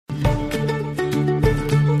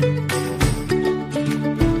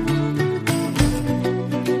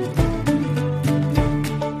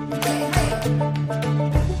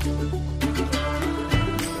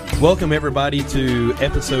Welcome, everybody, to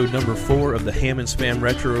episode number 4 of the Ham and Spam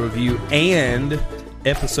Retro Review and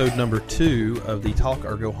episode number 2 of the Talk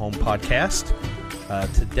or Go Home podcast.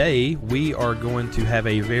 Today, we are going to have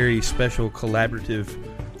a very special collaborative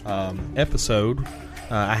episode.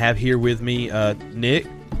 I have here with me Nick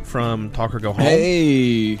from Talk or Go Home.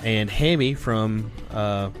 Hey! And Hammy from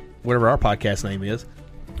whatever our podcast name is.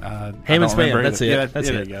 Ham and Spam, that's it. Yeah, that's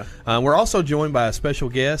there it. you go. We're also joined by a special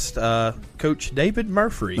guest, Coach David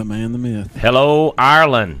Murphy. The man, the myth. Hello,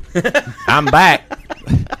 Ireland. I'm back.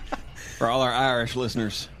 For all our Irish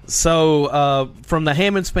listeners. So, from the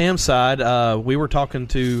Ham and Spam side, we were talking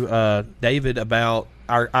to David about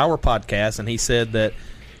our podcast, and he said that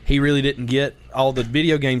he really didn't get all the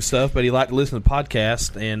video game stuff, but he liked to listen to the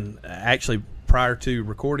podcast. And actually, prior to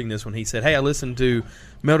recording this one, he said, "Hey, I listened to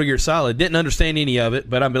Metal Gear Solid. Didn't understand any of it,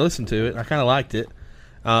 but I've been listening to it. I kind of liked it."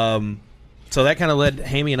 So that kind of led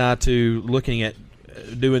Hammy and I to looking at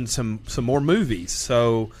doing some more movies.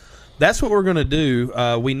 So that's what we're going to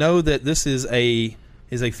do. We know that this is a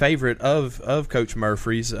favorite of Coach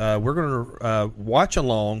Murphy's. We're going to watch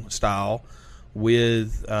along style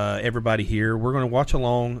with everybody here. We're going to watch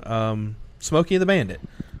along Smokey and the Bandit,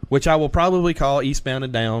 which I will probably call Eastbound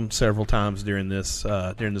and Down several times during this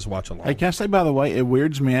watch along. Hey, can I say, by the way, it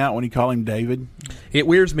weirds me out when you call him David. It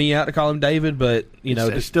weirds me out to call him David, but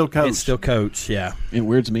it's still Coach. It's still Coach, yeah. It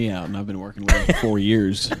weirds me out, and I've been working with him for 4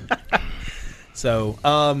 years. So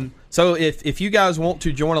if you guys want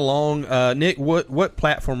to join along, Nick, what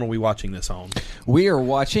platform are we watching this on? We are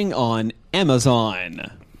watching on Amazon.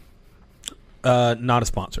 Not a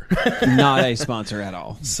sponsor. Not a sponsor at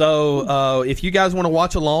all. So if you guys want to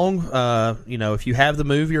watch along, if you have the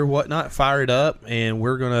movie or whatnot, fire it up, and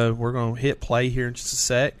we're gonna hit play here in just a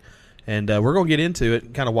sec, and we're gonna get into it,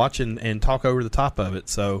 and kind of watch and talk over the top of it.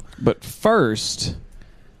 So, but first,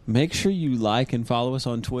 make sure you like and follow us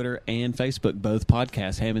on Twitter and Facebook, both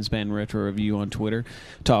podcasts. Ham and Spam Retro Review on Twitter,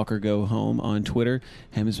 Talk or Go Home on Twitter,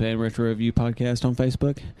 Ham and Spam Retro Review podcast on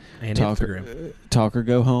Facebook, and Instagram. Talk or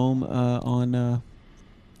Go Home on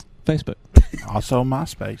Facebook. Also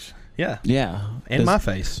MySpace. Yeah, Does and my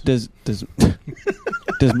face. Does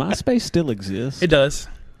MySpace still exist? It does.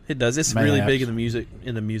 It's Mayhaps. really big in the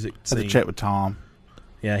music I scene. had to check with Tom.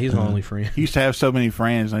 Yeah, he's my only friend. He used to have so many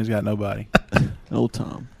friends, and he's got nobody. Old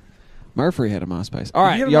Tom. Murphy had a MySpace. All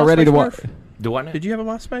right, you have a y'all ready to MySpace, watch? Murph? Do I now? Did you have a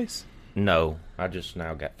MySpace? No, I just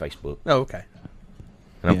now got Facebook, Oh, okay.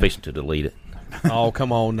 and I'm Yeah. fixing to delete it. Oh,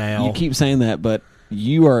 come on now. You keep saying that, but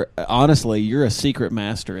you are honestly, you're a secret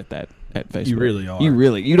master at Facebook. You really are.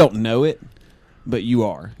 You don't know it, but you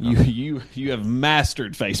are. You have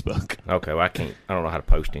mastered Facebook. Okay, well, I don't know how to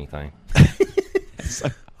post anything.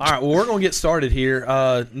 All right, well, we're going to get started here.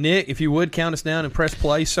 Nick, if you would, count us down and press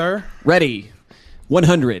play, sir. Ready?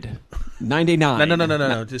 199.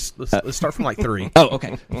 No. Just let's start from like 3. Oh,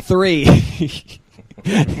 okay. 3.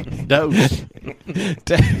 Dose.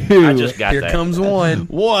 2. I just got Here that. comes 1.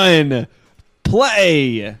 1.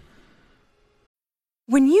 Play.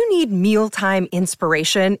 When you need mealtime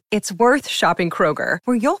inspiration, it's worth shopping Kroger,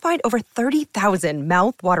 where you'll find over 30,000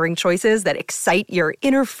 mouth-watering choices that excite your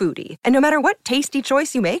inner foodie. And no matter what tasty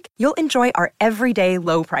choice you make, you'll enjoy our everyday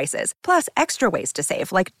low prices, plus extra ways to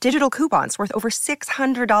save, like digital coupons worth over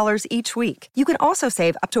 $600 each week. You can also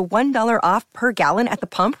save up to $1 off per gallon at the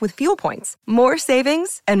pump with fuel points. More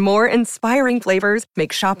savings and more inspiring flavors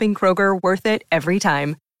make shopping Kroger worth it every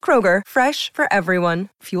time. Kroger, fresh for everyone.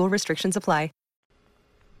 Fuel restrictions apply.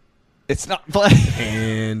 It's not play.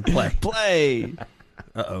 And play. Play.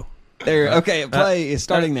 Uh-oh. There. Okay, play is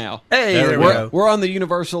starting now. Hey, there we go. We're on the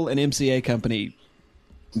Universal and MCA company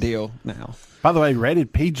deal now. By the way,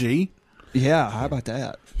 rated PG. Yeah, how about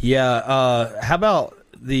that? Yeah, how about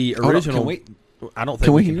the Hold on, original? can we- I don't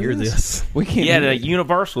think we can hear hear this. We can't. Yeah, hear the it.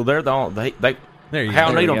 Universal, they're the only, they There you Hal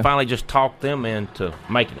go. There we Needham go. finally just talked them into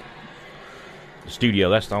making it. The studio,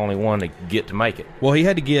 that's the only one that get to make it. Well, he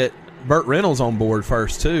had to get Burt Reynolds on board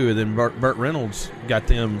first, too, and then Burt Reynolds got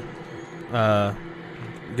them, got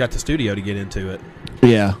the studio to get into it.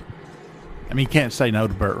 Yeah. I mean, you can't say no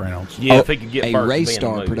to Burt Reynolds. Yeah, Oh, if he could get a Burt to be in the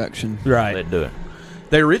Raystar movie, production. Right. they'd do it.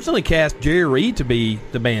 They originally cast Jerry Reed to be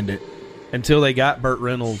the Bandit until they got Burt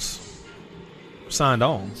Reynolds signed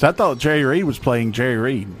on. So I thought Jerry Reed was playing Jerry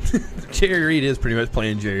Reed. Jerry Reed is pretty much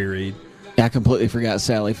playing Jerry Reed. I completely forgot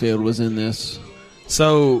Sally Field was in this.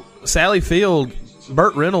 So Sally Field,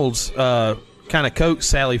 Burt Reynolds kind of coaxed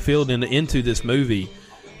Sally Field into this movie,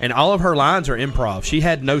 and all of her lines are improv. She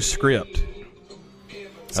had no script.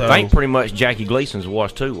 So, I think pretty much Jackie Gleason's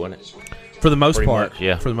was too, wasn't it? for the most pretty part, much,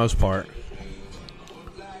 yeah. For the most part.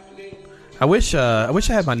 I wish I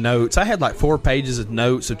had my notes. I had like 4 pages of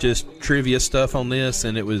notes of just trivia stuff on this,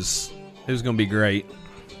 and it was going to be great.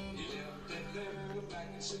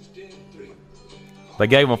 They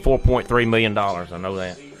gave him $4.3 million. I know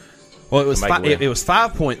that. Well, it was To make it was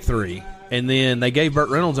 5.3, and then they gave Burt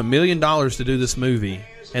Reynolds $1 million to do this movie,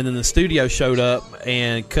 and then the studio showed up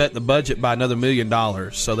and cut the budget by another $1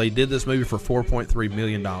 million. So they did this movie for $4.3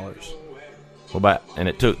 million. And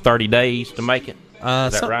it took 30 days to make it.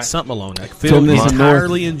 Is that right? Something along that. Filmed Filmed this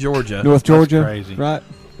entirely in Georgia. North Georgia, crazy. right?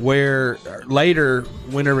 Where later,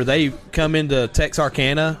 whenever they come into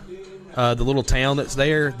Texarkana, the little town that's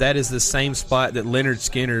there, that is the same spot that Leonard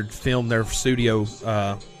Skinner filmed their studio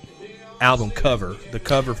album cover. The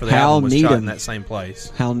cover for the album was shot in that same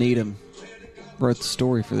place. Hal Needham wrote the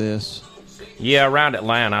story for this. Yeah, around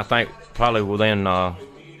Atlanta. I think probably within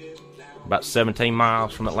about 17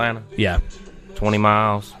 miles from Atlanta. Yeah. 20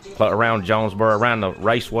 miles. Around Jonesboro, around the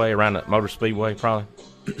raceway, around the motor speedway, probably,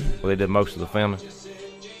 where they did most of the filming.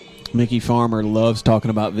 Mickey Farmer loves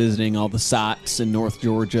talking about visiting all the sites in North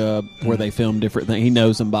Georgia where they film different things. He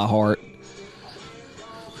knows them by heart.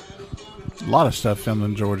 A lot of stuff filmed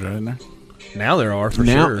in Georgia, isn't there? Now there are, for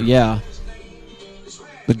Now, sure. yeah.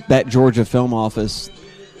 But that Georgia Film Office,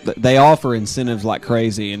 they offer incentives like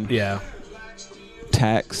crazy and Yeah.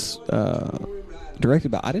 tax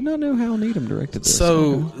directed by. I did not know Hal Needham directed this.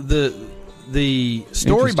 So Okay. the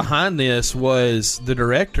story Interesting. behind this was the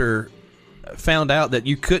director found out that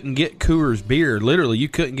you couldn't get Coors beer. Literally, you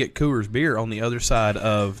couldn't get Coors beer on the other side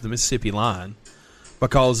of the Mississippi line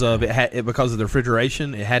because of because of the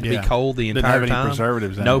refrigeration. It had to Yeah. be cold the Didn't entire have any time.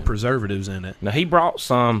 preservatives in no it. preservatives in it. Now, he brought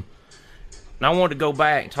some. Now, I wanted to go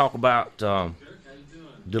back and talk about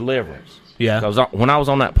Deliverance. Yeah. Because when I was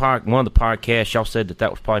on that one of the podcasts, y'all said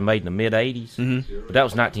that was probably made in the mid-'80s. Mm-hmm. But that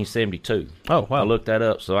was 1972. Oh, wow. I looked that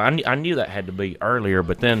up. So I knew that had to be earlier.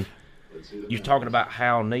 But then you're talking about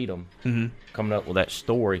Hal Needham coming up with that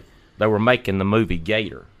story. They were making the movie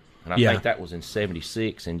Gator. And I Yeah. think that was in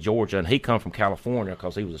 76 in Georgia. And he come from California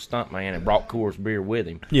because he was a stuntman and brought Coors beer with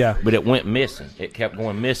him. Yeah. But it went missing. It kept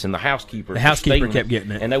going missing. The housekeeper kept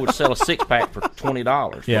getting it. And they would sell a six-pack for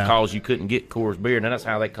 $20 Yeah. because you couldn't get Coors beer. And that's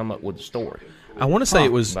how they come up with the story. I want to say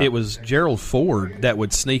it was Gerald Ford that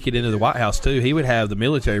would sneak it into the White House too. He would have the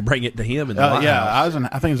military bring it to him in the White House.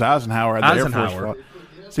 I think it's Eisenhower at the Air Eisenhower. Force.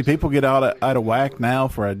 See, people get out of whack now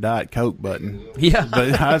for a Diet Coke button. Yeah.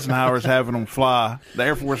 But Eisenhower's having them fly. The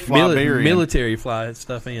Air Force fly beer in. Military fly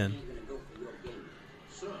stuff in.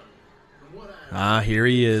 Here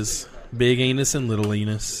he is. Big Enos and Little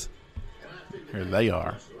Enos. Here they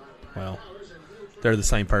are. Well, they're the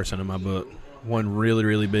same person in my book. One really,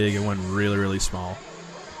 really big and one really, really small.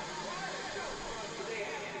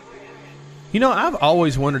 You know, I've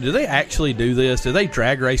always wondered, do they actually do this? Do they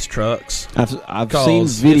drag race trucks? I've seen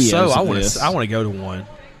 'Cause videos if so, of I want this. to go to one.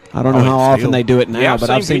 I don't know how Steel. often they do it now, Yeah, I've but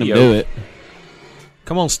I've seen seen them videos. do it.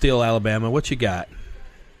 Come on, Steele, Alabama. What you got?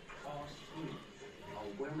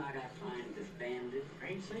 Where might I find this bandit? I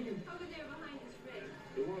ain't seen him. Over there behind this rig.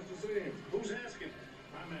 Who wants to see him? Who's asking?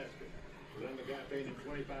 I'm asking. Well, then the guy paid him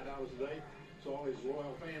 $25 a day so all his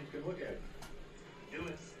loyal fans can look at him. Do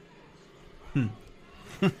it.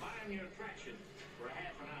 Buy him your attraction for a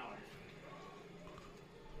half an hour.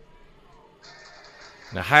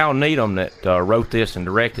 Now, Hal Needham that wrote this and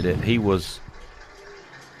directed it, he was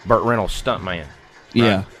Burt Reynolds' stuntman.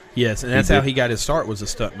 Yeah. Yes, and that's how he got his start, was a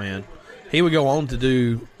stuntman. He would go on to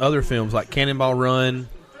do other films like Cannonball Run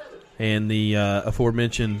and the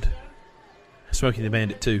aforementioned Smokey the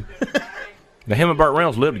Bandit 2. Now, him and Burt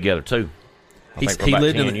Reynolds lived together, too. I think for He about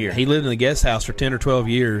lived 10 years. he lived in the guest house for 10 or 12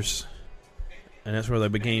 years, and that's where they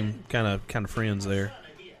became kind of friends there.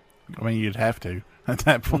 I mean, you'd have to at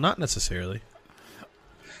that Well, point. not necessarily.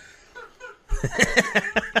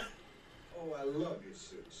 Oh, I love your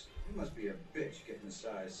suits. You must be a bitch getting a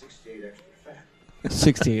size 68 extra fat.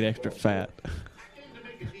 68 extra fat. I came to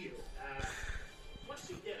make a deal. What's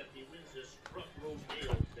he get if he wins this truck roll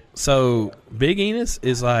deal thing? So Big Enos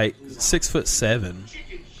is like 6'7".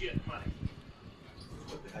 Chicken shit money.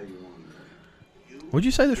 What the hell you want? What'd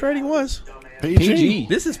you say this rating was? PG.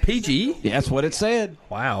 This is PG? Yeah, that's what it said.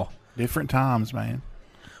 Wow. Different times, man.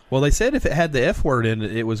 Well, they said if it had the F word in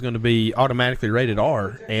it, it was going to be automatically rated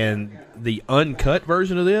R. And the uncut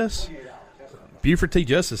version of this, Buford T.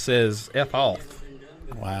 Justice says F off.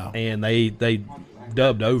 Wow. And they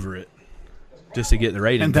dubbed over it just to get the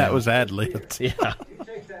rating And that down. was ad-libbed. Yeah. You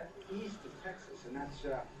take that east of Texas, and that's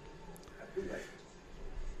Bootleg.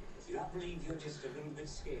 I believe you're just a little bit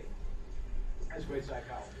scared. That's great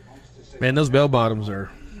psychology. Wants to say Man, those bell bottoms are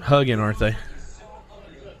hugging, aren't they? Look,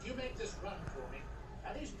 you make this run for me.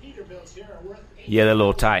 Now, these Peterbilts here are worth Yeah, they're a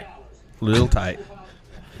little tight. Little tight.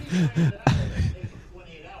 28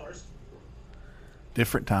 hours.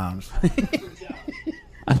 Different times.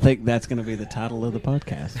 I think that's going to be the title of the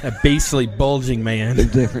podcast. A beastly, bulging man.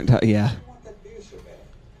 Yeah.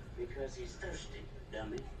 Because he's thirsty,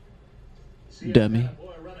 dummy. Dummy. Got a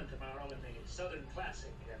boy running tomorrow in the Southern Classic,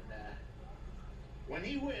 and when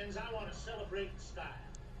he wins, I want to celebrate in style.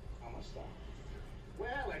 How much style?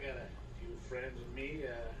 Well, I got a few friends with me.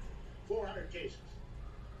 400 cases.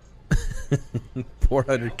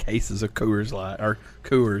 400 cases of Coors Light or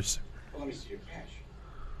Coors. Well, let me see your cash.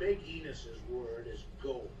 Big Enos's word is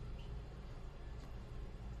gold.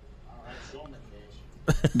 All right, show me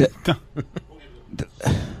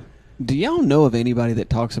cash. Do y'all know of anybody that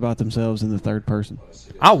talks about themselves in the third person?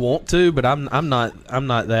 I want to, but I'm not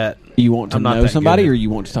that. You want to I'm not know that somebody, good. or you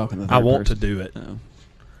want to talk in the third I want person? to do it. Oh.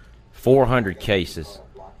 400 cases.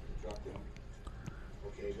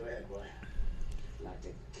 Okay, go ahead, boy. Like to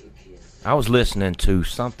kick you. I was listening to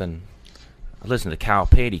something. I listened to Kyle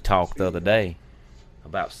Petty talk the other day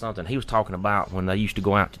about something. He was talking about when they used to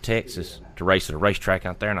go out to Texas to race at a racetrack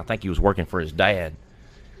out there, and I think he was working for his dad.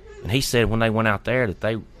 And he said when they went out there that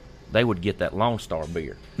they would get that Lone Star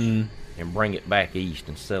beer and bring it back east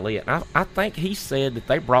and sell it. And I think he said that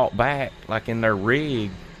they brought back, like in their rig,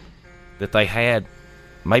 that they had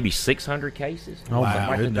maybe 600 cases. Oh, Something my like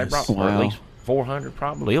that. They goodness. brought or at Wow. least 400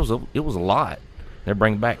 probably. It was a lot. They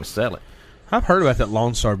bring it back and sell it. I've heard about that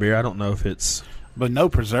Lone Star beer. I don't know if it's But no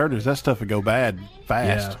preservatives. That stuff would go bad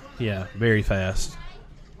fast. yeah, very fast.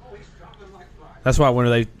 That's why when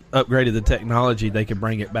they upgraded the technology, they could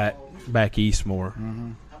bring it back east more.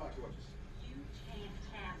 Mm-hmm. You can't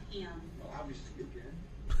have him. Obviously, you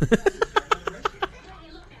can.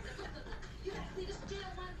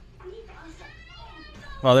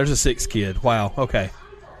 Well, there's a sixth kid. Wow. Okay.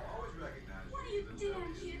 What are you doing,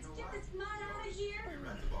 kids? Get this mud out of here.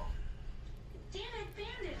 Damn it,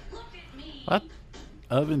 Bandit, look at me. What?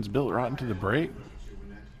 Oven's built right into the brick.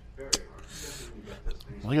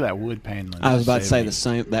 Look at that wood paneling. I was about to say the That's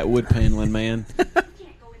same. That wood paneling, man.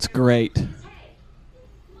 It's great. No.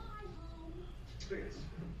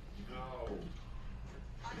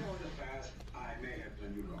 I know in the past I may have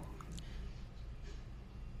done you wrong.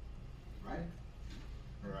 Right?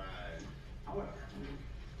 Right. However,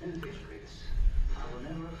 in the future, Vegas, I will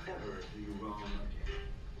never ever do you wrong again.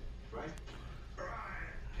 Right?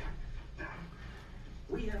 Right. Now,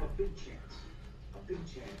 we have a big chance to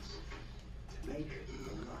make the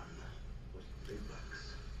run with big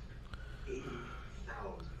bucks. 80,000.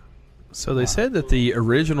 So they said that the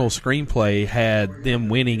original screenplay had them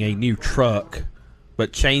winning a new truck,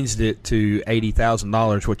 but changed it to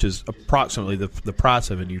 $80,000, which is approximately the price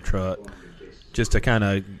of a new truck, just to kind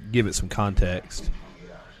of give it some context.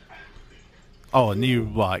 Oh, a new,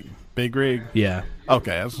 like, big rig? Yeah.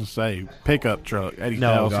 Okay, I was going to say, pickup truck, 80,000.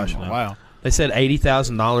 No, gosh, no. Wow. They said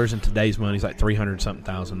 $80,000 in today's money is like $300-something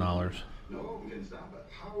thousand. No, we can stop it.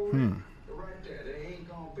 How right there. They ain't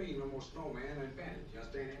gonna be no more snowman and bandit.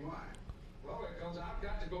 Just ain't in line. Well, because I've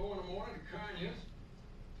got to go in the morning to Conyers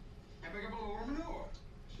and pick up a load of manure.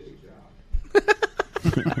 Shitty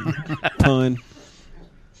job. Pun.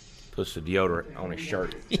 Puts the deodorant on his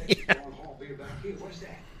shirt. Going home, beer back here. What's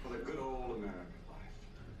that? For the good old American life.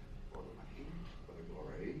 For the money, for the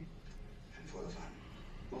glory, and for the fun.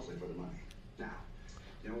 Mostly for the money. Now,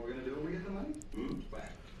 you know what we're gonna do when we get the money? Well,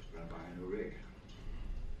 we're gonna buy a new rig.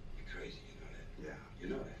 You're crazy, you know that? Yeah, you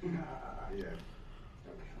know that. Yeah.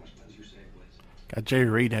 Okay, how much money you save, Blitz? God, Jerry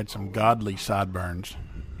Reed had some godly sideburns.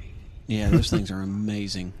 Yeah, those things are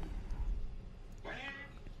amazing.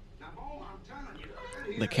 Now, Bo, I'm telling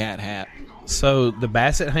you. The cat hat. So the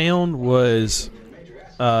Basset Hound was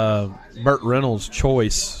Burt Reynolds'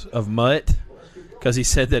 choice of mutt because he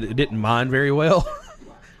said that it didn't mind very well.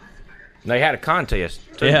 They had a contest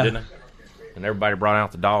too, Yeah. didn't they? And everybody brought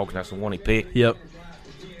out the dogs, and that's the one he picked. Yep. To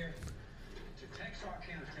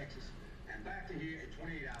Texarkana, Texas, and back to here in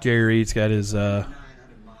 28 hours. Jerry Reed's got his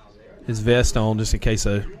vest on just in case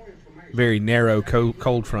a very narrow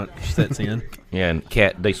cold front sets in. Yeah, and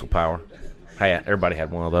cat diesel power hat. Everybody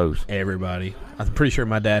had one of those. Everybody. I'm pretty sure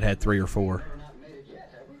my dad had 3 or 4.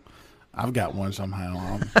 I've got one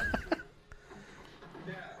somehow.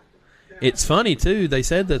 It's funny too. They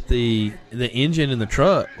said that the engine in the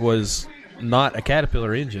truck was not a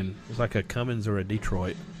Caterpillar engine. It was like a Cummins or a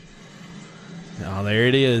Detroit. Oh, there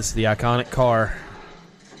it is, the iconic car.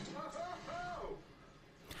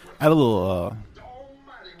 I had a little,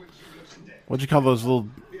 what'd you call those little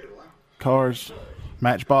cars?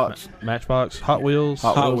 Matchbox? Matchbox, Hot Wheels.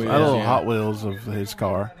 Hot Wheels. I had a little yeah. Hot Wheels of his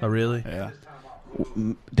car. Oh, really? Yeah.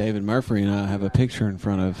 David Murphy and I have a picture in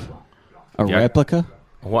front of a Yeah. replica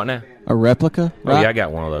What now? A replica? Oh, Right? yeah, I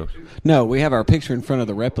got one of those. No, we have our picture in front of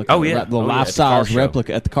the replica. Oh, yeah. Right, the Oh, yeah, at the car life-size show.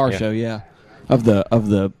 replica at the car Yeah. show, yeah. Of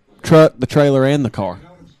the truck, the trailer, and the car.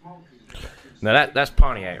 Now, that's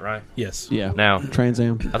Pontiac, right? Yes. Yeah. Now, Trans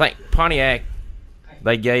Am. I think Pontiac,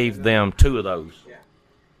 they gave them 2 of those.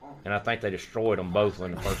 And I think they destroyed them both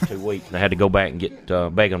in the first 2 weeks. And they had to go back and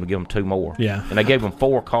beg them to give them 2 more. Yeah. And they gave them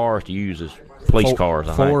 4 cars to use as police cars,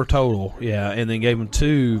 I Four think. total, yeah, and then gave them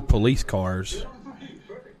 2 police cars. If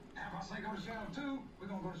I say go to channel 2, we're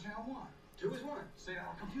going to go to channel 1. 2 is 1. Say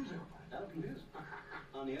that'll confuse everybody. That'll confuse them.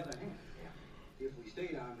 On the other hand, if we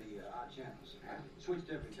stayed on the odd channels,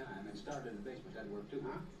 switched every time, and started in the basement, that'd work too,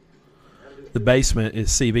 huh? The basement is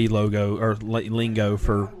CB logo or lingo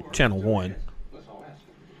for Channel 1. Let's all ask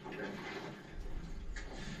them.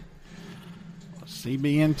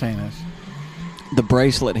 CB antennas. The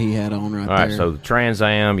bracelet he had on right All right, there. so the Trans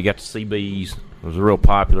Am, you got the CBs. It was real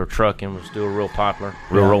popular. Trucking was still real popular.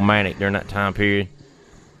 Real romantic during that time period.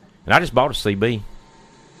 And I just bought a CB. I had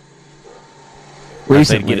to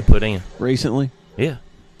Recently. get it put in. Recently? Yeah,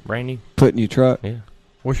 brand new. Put in your truck. Yeah,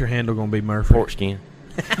 What's your handle going to be, Murphy? pork skin.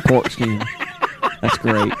 Pork skin. That's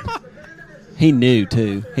great. He knew,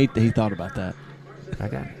 too. He thought about that. I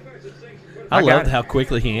got it. I got loved it. how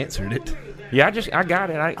quickly he answered it. Yeah, I got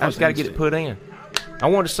it. I just got to get it put in. I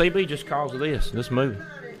wanted a CB just because of this movie.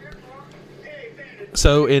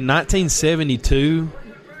 So in 1972,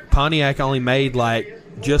 Pontiac only made like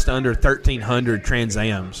just under 1,300 Trans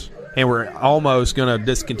Ams, and we're almost going to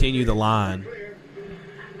discontinue the line.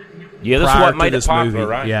 Yeah, this is prior what to made it this popular, movie.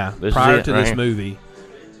 right? Yeah, This is prior it to right this here. movie.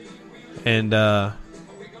 And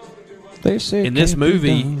They said in this can't be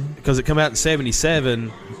movie, done. because it came out in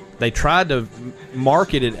 77, they tried to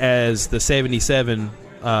market it as the 77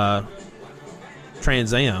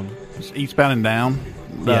 Trans Am It's Eastbound and Down.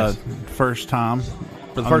 The Yes. first time.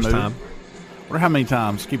 for the on first movie. time. Or how many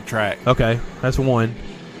times? Keep track. Okay, that's one.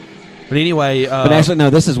 But anyway, But actually, no,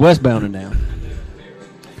 this is Westbound and Down.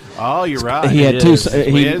 Oh, you're right. He had it two. is. He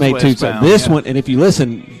It is made two. Westbound, This yeah. one, and if you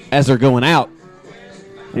listen as they're going out,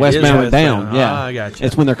 Westbound and Down. Westbound. Yeah, Ah, I gotcha.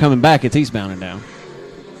 It's when they're coming back. It's Eastbound and Down.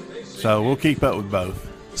 So we'll keep up with both.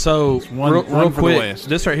 So one- real one for the quick, West.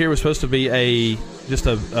 this right here was supposed to be a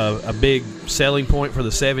big selling point for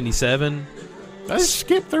the 77. They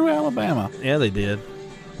skipped through Alabama. Yeah, they did.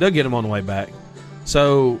 They'll get them on the way back.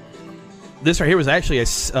 So this right here was actually a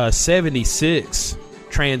 76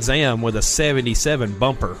 Trans Am with a 77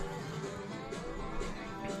 bumper.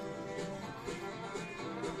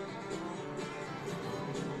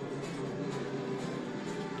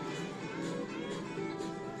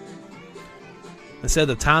 They said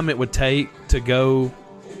the time it would take to go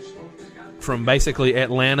from basically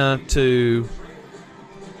Atlanta to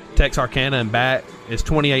Texarkana and back is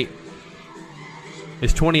 28.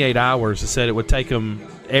 It's 28 hours. It said it would take them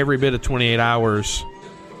every bit of 28 hours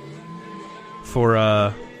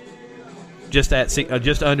for just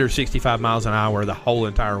under 65 miles an hour the whole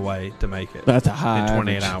entire way to make it. That's a high. In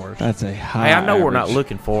 28 average. hours. That's a high. Hey, I know we're not average.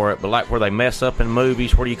 looking for it, but like where they mess up in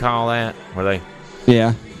movies, what do you call that?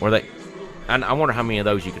 Yeah, I wonder how many of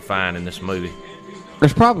those you could find in this movie.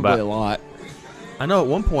 there's probably But- a lot. I know at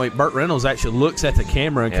one point Burt Reynolds actually looks at the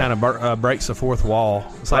camera and Yeah. kind of breaks the fourth wall.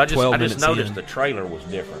 It's But like 12 I minutes just noticed in. the trailer was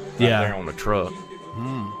different. Right Yeah. there on the truck.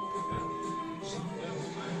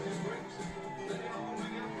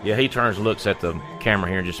 Yeah, he turns and looks at the camera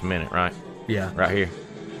here in just a minute, right? Yeah. Right here.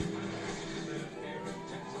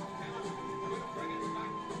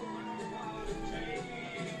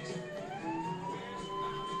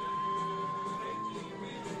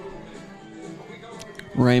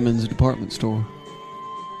 Raymond's department store.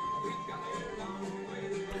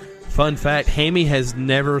 Fun fact, Hammy has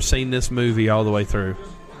never seen this movie all the way through.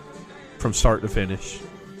 From start to finish.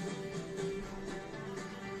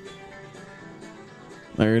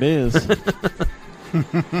 There it is.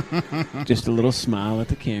 Just a little smile at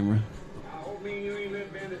the camera. I hope me and you ain't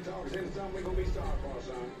let Bandit talk us into something we gonna be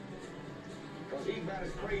star-crossed on. Because he's about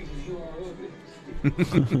as crazy as you are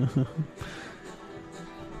ugly.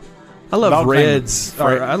 I love Dog Red's, name,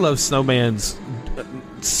 Fred. or I love Snowman's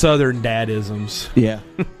southern dadisms. Yeah.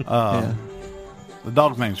 The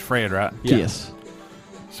dog's name's Fred, right? Yeah. Yes.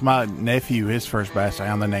 It's my nephew, his first basset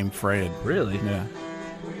hound, they named Fred. Really? Yeah.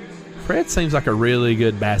 Fred seems like a really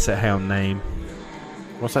good basset hound name.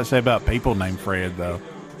 What's that say about people named Fred, though?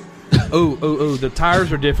 Oh, the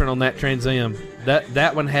tires are different on that Trans Am.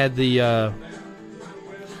 That one had the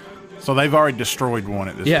So they've already destroyed one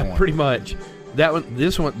at this yeah, point. pretty much. That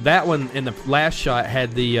one in the last shot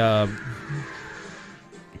had the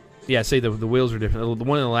yeah. See, the wheels are different. The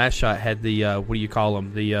one in the last shot had the what do you call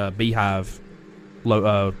them? The beehive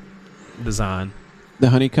design. The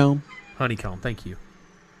honeycomb. Honeycomb. Thank you.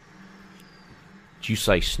 Did you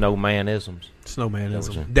say snowmanisms?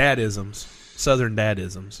 Snowmanism. Dadisms. Southern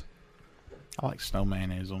dadisms. I like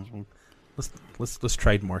snowmanisms. Let's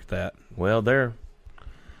trademark that. Well, they're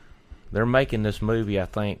making this movie, I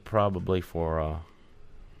think, probably for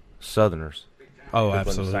Southerners. Oh, People in the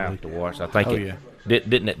absolutely. South to watch. I think Oh, it yeah.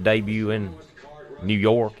 didn't it debut in New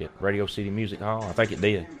York at Radio City Music Hall? I think it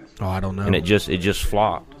did, Oh, I don't know. and it just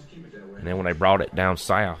flopped. And then when they brought it down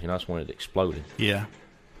south, that's when it exploded. Yeah.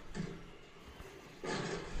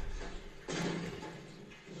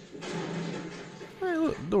 Hey,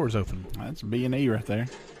 look, door's open. That's B&E right there.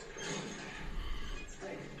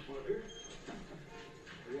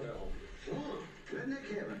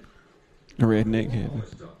 A redneck heaven.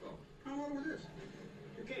 How long was this?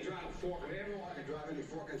 You can't drive a fork in hell. I can drive any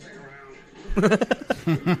forking thing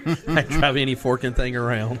around. I drive any forking thing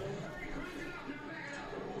around.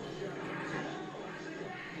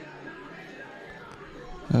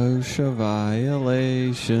 OSHA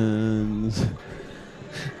violations.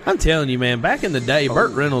 I'm telling you, man, back in the day,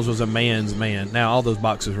 Burt Reynolds was a man's man. Now all those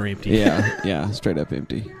boxes are empty. Yeah, straight up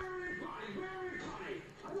empty.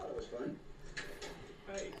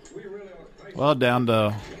 Well, down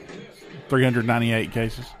to 398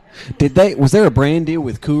 cases. Was there a brand deal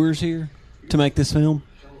with Coors here to make this film?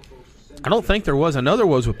 I don't think there was. I know there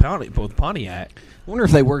was with Pontiac. I wonder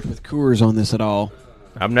if they worked with Coors on this at all.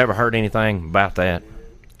 I've never heard anything about that,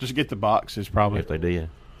 Just get the boxes, probably. if they did.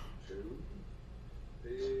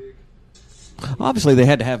 Obviously, they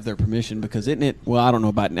had to have their permission because isn't it? Well, I don't know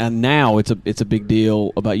about now. It's a big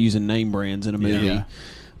deal about using name brands in a movie. Yeah.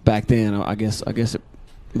 Back then, I guess it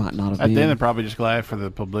might not have At been. then, they're probably just glad for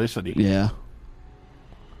the publicity. Yeah.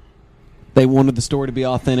 They wanted the story to be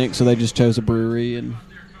authentic, so they just chose a brewery, and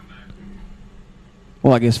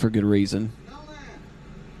well, I guess for good reason. No, man.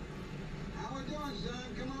 How we doing, son?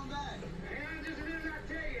 Come on back. Hang on just a minute, I'll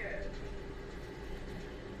tell you.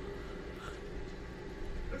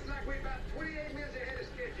 Looks like we're about 28 minutes ahead of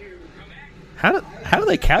schedule. How do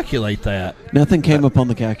they calculate that? Nothing came up on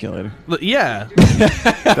the calculator. Look, yeah.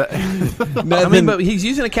 I Nothing, mean, but he's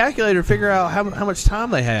using a calculator to figure out how much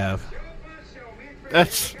time they have. That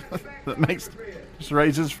just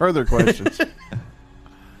raises further questions.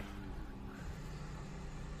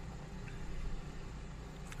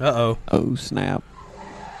 Uh-oh. oh snap!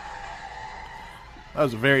 That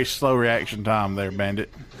was a very slow reaction time there,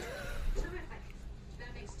 Bandit. Terrific. That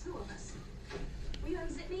makes two of us. Will you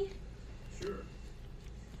unzip me? Sure.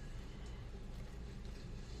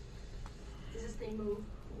 Does this thing move?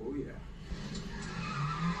 Oh, yeah.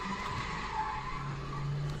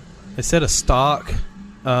 They said a stock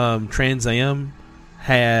Trans Am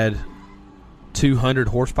had 200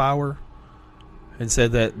 horsepower, and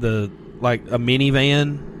said that a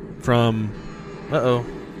minivan from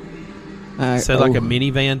said like a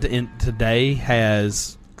minivan today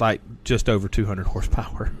has like just over 200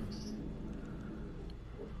 horsepower.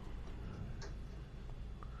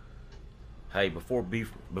 Hey, before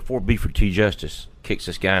Buford T. Justice kicks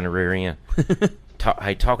this guy in the rear end,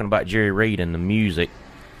 talking about Jerry Reed and the music,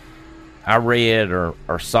 I read or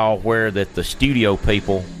saw where that the studio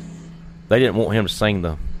people, they didn't want him to sing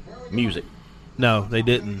the music. No, they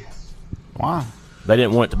didn't. Wow. They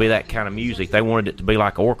didn't want it to be that kind of music. They wanted it to be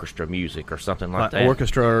like orchestra music or something like that.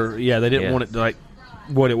 Orchestra, or, they didn't want it to like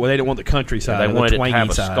they didn't want the countryside. They the wanted it to twangy have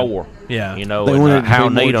a side. score. Yeah, You know, They and wanted it to Hal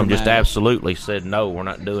be more Needham just dramatic. absolutely said, no, we're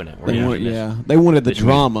not doing it. We're using this. They wanted the this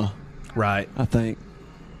drama. right. I think.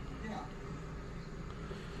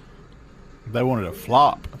 They wanted a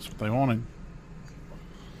flop. That's what they wanted.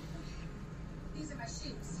 These are my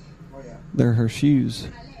shoes. Oh, yeah. They're her shoes. My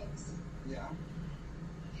legs. Yeah.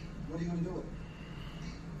 What are you going to do with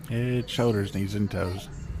it? Head, shoulders, knees, and toes.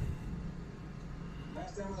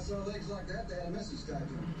 Last time I saw legs like that, they had a message tied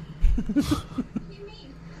to them. What do you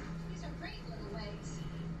mean? These are great little legs.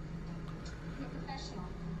 I'm a professional.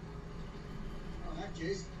 Oh, in that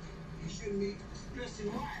case, you shouldn't be dressed in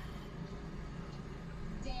white.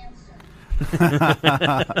 Dancer.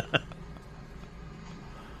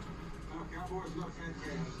 Oh, cowboys love fat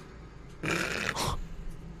calves.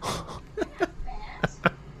 Fast. A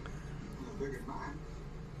little bigger than mine.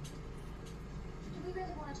 Do we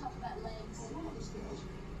really want to talk about legs? One of us does.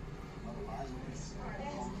 Otherwise,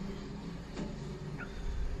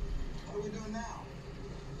 what are we doing now?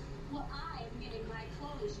 Well, I'm getting my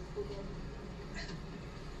clothes, you fool.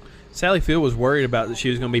 Sally Field was worried about that she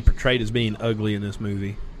was going to be portrayed as being ugly in this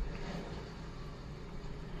movie.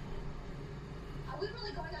 Are we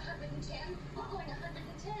really going 110? We're going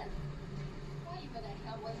 110. Why you wear that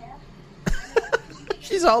cowboy hat?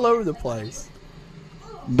 She's all over the place.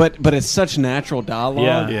 Oh, but it's such natural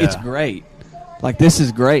dialogue. Yeah. It's great. Like, this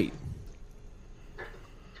is great.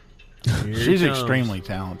 Here he She's comes. extremely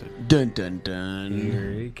talented. Dun dun dun.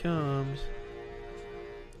 Here he comes.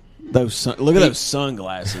 Look at those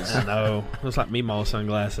sunglasses. I know. Looks like Meemaw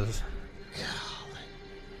sunglasses.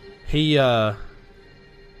 He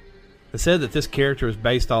said that this character is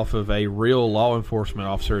based off of a real law enforcement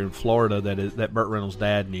officer in Florida that Burt Reynolds'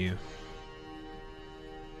 dad knew,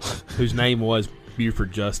 whose name was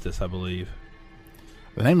Buford Justice, I believe.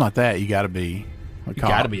 A name like that, you got to be a You cop.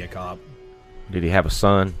 got to be a cop. Did he have a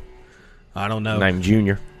son I don't know. named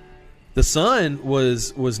Junior? The son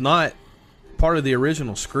was not part of the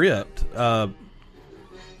original script.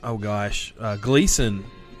 Gleason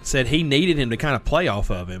said he needed him to kind of play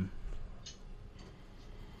off of him.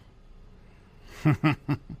 Hold up in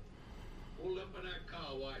that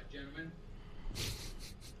car wash, gentlemen.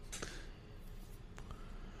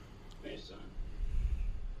 Hey, son.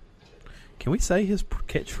 Can we say his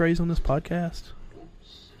catchphrase on this podcast?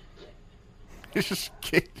 It's just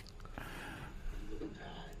kidding.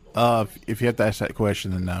 If you have to ask that question,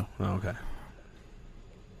 then no. Oh, okay.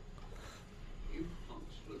 You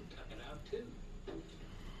punks will tuck it out, too.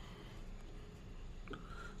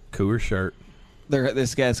 Cooler shirt.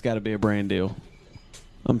 This guy's got to be a brand deal.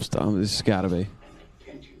 This has got to be.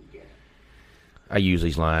 I use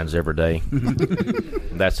these lines every day.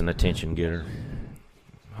 That's an attention getter.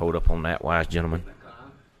 Hold up on that, wise gentleman.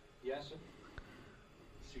 Yes, sir.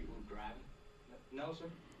 See who's driving? No, sir.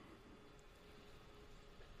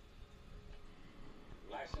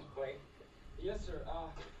 License plate? Yes, sir.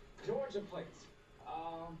 Georgia plates.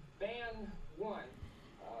 Ban 1.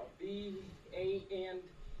 BAN-ONE.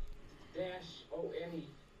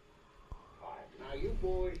 All right, now you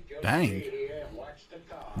boys just Dang. stay here and watch the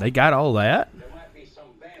car. They got all that. There might be some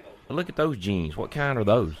vandals. Look at those jeans. What kind are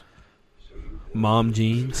those? Mom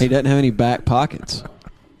jeans. He doesn't have any back pockets. Until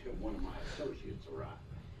one of my associates arrive.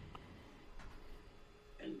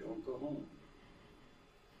 And don't go home.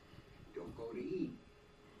 Don't go to eat.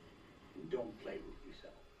 And don't play with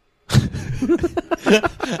yourself.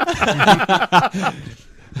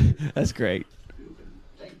 That's great. You can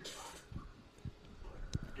think about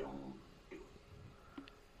it. Don't do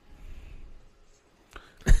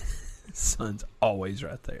it. Son's always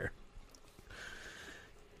right there.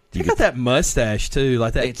 You got that mustache too,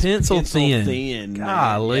 like that It's pencil thin. man.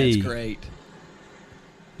 Golly. Yeah, it's great.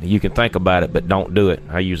 You can think about it, but don't do it.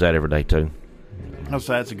 I use that every day, too. Oh,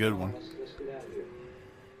 so that's a good one. Let's get out of here.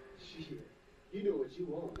 Shit. You know what you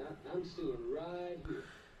want. I'm staying right here.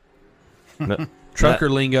 No- Trucker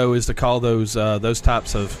lingo is to call those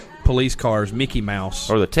types of police cars Mickey Mouse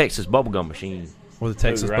Or the Texas bubblegum machine. or the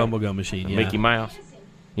Texas right. Bumblegum machine. Yeah. Mickey Mouse.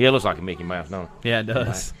 Yeah, it looks like a Mickey Mouse, don't it? Yeah, it does. I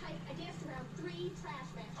danced around 3 trash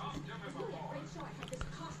bags. It was really a great show. I had this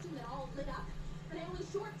costume that all lit up, but I only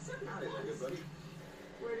short certain parts.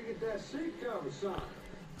 Where'd you get that seat cover, son?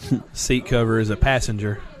 Seat cover is a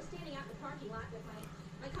passenger. I was standing out in the parking lot with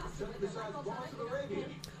my costume with the circles on it, and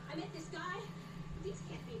I met this guy. These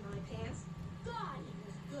can't be my pants. God, he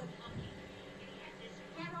was good looking.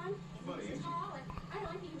 Hat on, he was tall, and I don't know,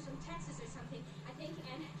 I think he was from Texas or something, I think,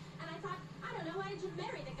 and I thought, I don't know, I should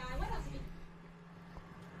marry the guy. What else would he...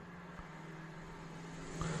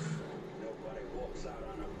 Nobody walks out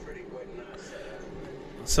on a pretty wedding night.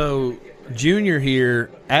 So Junior here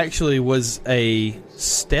actually was a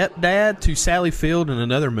stepdad to Sally Field in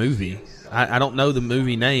another movie. I don't know the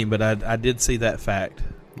movie name, but I did see that fact.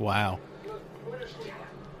 Wow.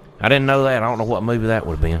 I didn't know that. I don't know what movie that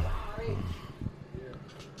would have been.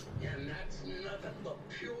 And that's nothing but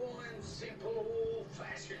pure and simple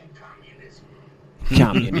old-fashioned communism.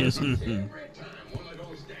 Communism. Every time one of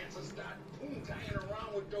those dancers start poontanging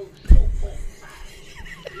around with those so-called facts.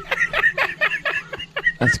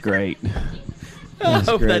 That's great. I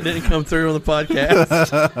hope that didn't come through on the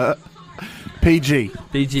podcast. PG.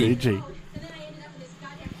 PG. PG. And then I ended up in this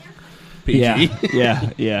goddamn airplane.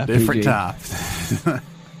 PG. Yeah. Different PG. times. Oh, are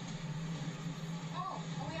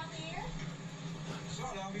we on the air?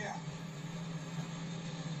 Sort of, yeah.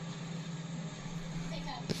 Take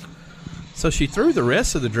that. So she threw the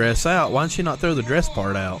rest of the dress out. Why didn't she not throw the dress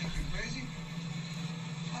part out? Crazy?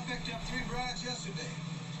 I picked up 3 brides yesterday.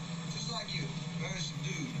 Just like you. Very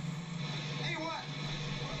subdued. Hey, what?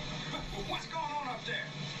 What's going on up there?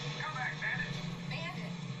 Come back, Bandit.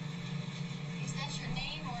 Bandit. Is that your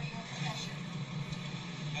name or your profession?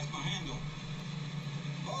 That's my handle.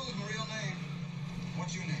 Lowe's my real name.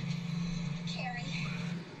 What's your name? Carrie.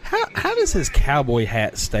 How does his cowboy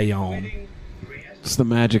hat stay on? It's the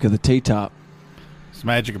magic of the T-top. It's the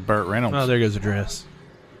magic of Burt Reynolds. Oh, there goes the dress.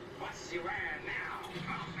 What's she wearing now?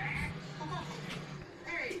 Come back.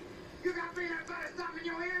 Hey,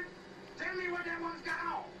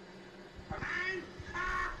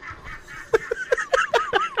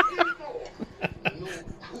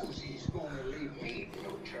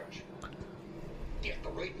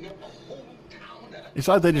 decorating up the whole town. It's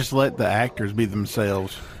like they just let the actors be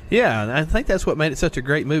themselves. Yeah, and I think that's what made it such a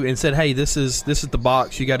great movie. And said, "Hey, this is the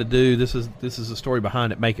box you got to do. This is the story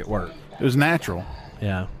behind it. Make it work." It was natural.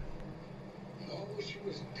 Yeah. No, she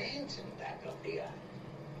was dancing back up here.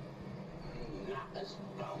 Not us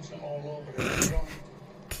bouncing all over the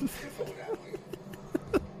joint. Go that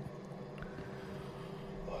way.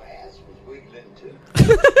 Her ass was wiggling too.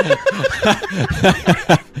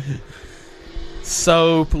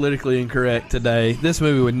 So politically incorrect today. This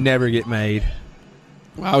movie would never get made.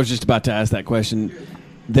 I was just about to ask that question.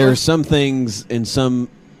 There are some things in some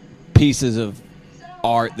pieces of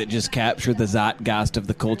art that just capture the zeitgeist of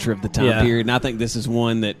the culture of the time Yeah. period, and I think this is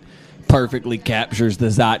one that perfectly captures the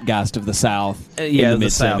zeitgeist of the South in the the mid-70s.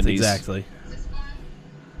 South, exactly.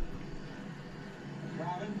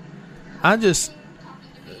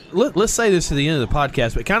 Let's say this to the end of the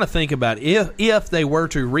podcast, but kind of think about if they were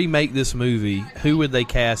to remake this movie, who would they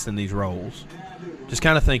cast in these roles? Just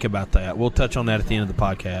kind of think about that. We'll touch on that at the end of the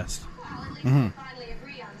podcast. Mm-hmm.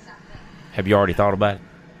 Have you already thought about it?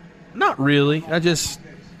 Not really. I just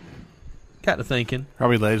got to thinking.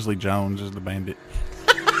 Probably Leslie Jones is the bandit.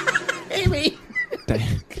 Amy,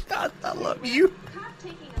 Dang. I love you. Cop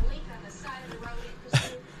taking a leak on the side of the road in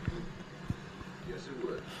pursuit. Yes, it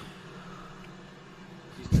would.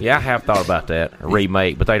 Yeah, I have thought about that. A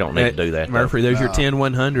remake, but they don't need to do that. Murphy, there's your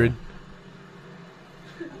 10-100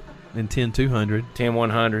 and 10-200.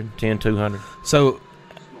 10-100, 10-200. So,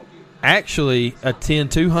 actually, a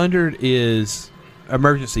 10-200 is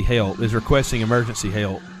emergency help, is requesting emergency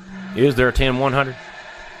help. Is there a 10-100?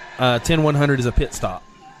 10-100 is a pit stop.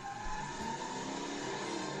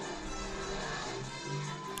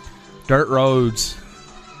 Dirt roads.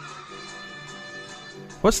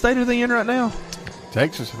 What state are they in right now?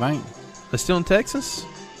 Texas, I think. They're still in Texas?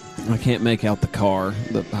 I can't make out the car,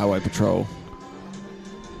 the highway patrol.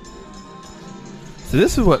 So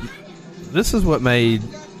this is what made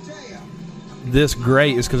this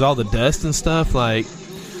great, is because all the dust and stuff, like,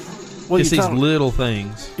 Well, just you these talk- little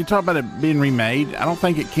things. You talk about it being remade. I don't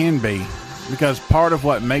think it can be, because part of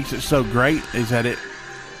what makes it so great is that it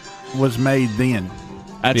was made then,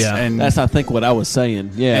 That's, Yeah. And- that's I think what I was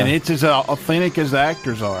saying. Yeah, and it's as authentic as the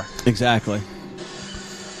actors are. exactly.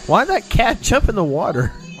 Why'd that cat jump in the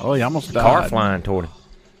water? Oh, he almost died. Car flying toward him.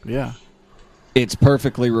 Yeah. It's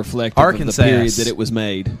perfectly reflective of Arkansas. the period that it was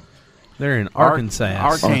made. They're in Arkansas.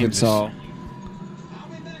 Arkansas.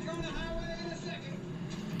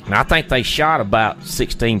 And I think they shot about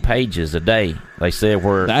 16 pages a day. They said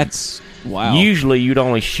where That's wow. usually you'd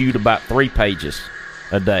only shoot about 3 pages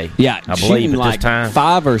a day. Yeah, I shooting believe at like this time.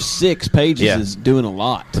 5 or 6 pages Yeah. is doing a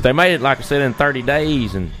lot. But they made it, like I said, in 30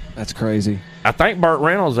 days. And That's crazy. I think Burt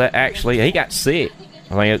Reynolds actually, he got sick.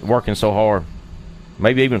 I think working so hard.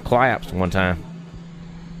 Maybe even collapsed one time.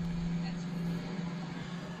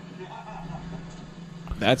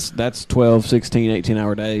 That's 12, 16,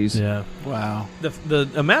 18-hour days. Yeah. Wow. The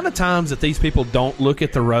amount of times that these people don't look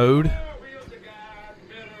at the road.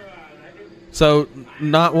 So,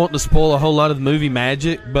 not wanting to spoil a whole lot of the movie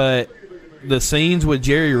magic, but the scenes with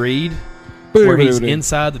Jerry Reed, where he's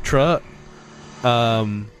inside the truck,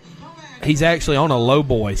 he's actually on a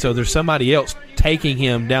lowboy. So there's somebody else taking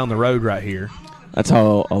him down the road right here. That's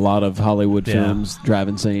how a lot of Hollywood Yeah. films,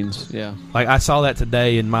 driving scenes. Yeah. Like, I saw that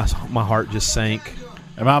today, and my heart just sank.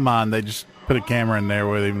 In my mind, they just put a camera in there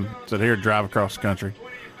with him, said, "Here, drive across the country."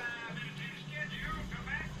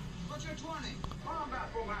 What's your 20? Well, I'm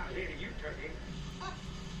about 4 miles ahead of you, turkey.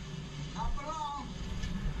 Not for long.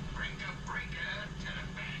 Breaker, to the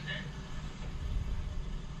bandit.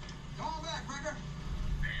 Come on back, Breaker.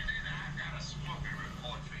 Bandit, I've got a smoking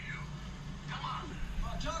report for you. Come on.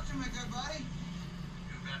 Well, talk to me, good buddy.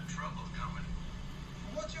 You got trouble coming.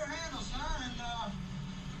 Well, what's your handle, son? And,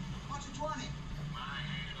 what's your 20? My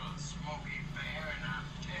handle's Smokey Bear, and I'm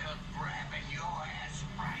tail grabbing your ass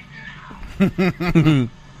right now.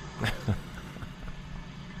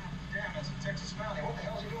 Damn, that's a Texas Valley. What the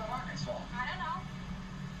hell's he doing in Arkansas?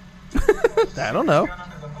 I don't know. I don't know. Gun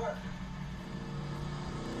under the hood.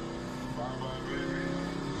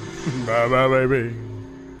 Bye-bye, baby.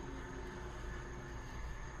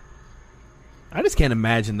 I just can't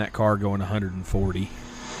imagine that car going 140.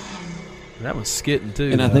 That was skitting, too.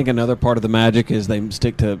 And I though. think another part of the magic is they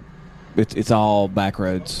stick to it's all back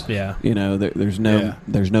roads. Yeah. You know, there's no Yeah.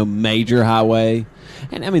 there's no major highway.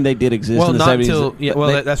 And I mean they did exist Well, in the not 70s. until... Yeah, well,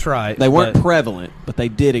 they, that's right. they weren't but prevalent, but they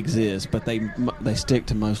did exist, but they stick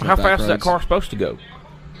to mostly How back fast is that roads. car supposed to go?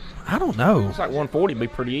 I don't know. It's like 140 would be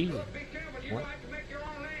pretty easy. What?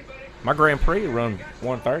 My Grand Prix run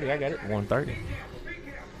 130. I got it at 130.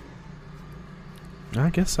 I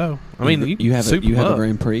guess so. I mean, you have soup a 'em up.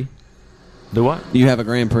 Grand Prix. Do what? You have a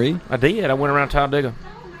Grand Prix. I did. I went around Talladega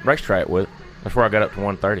racetrack with it. That's where I got up to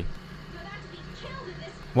 130.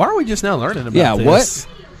 Why are we just now learning about Yeah, this?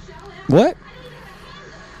 What?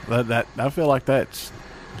 That I feel like that's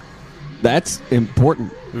That's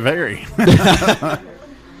important. very.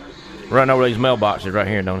 Running over these mailboxes right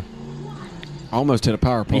here, don't it? Almost hit a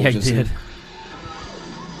power pole. Yeah, he just did. then.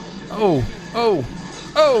 Oh!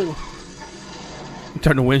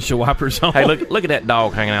 Turn the windshield wipers on. Hey, look at that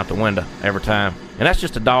dog hanging out the window every time. And that's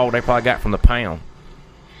just a dog they probably got from the pound.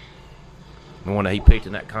 The one that he picked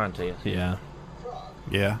in that contest. Yeah,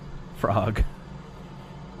 Yeah. frog.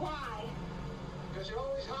 Why? Because you're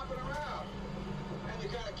always hopping around. And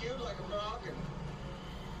you're kind of cute like a frog, and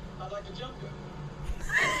I'd like to jump you.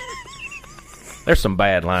 There's some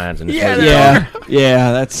bad lines in this Yeah, movie.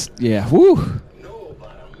 Yeah. Woo.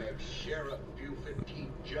 Nobody makes Sheriff Buford Chief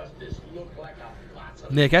Justice look like a lots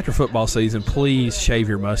of... Nick, after football season, please shave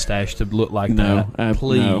your mustache to look like No, that.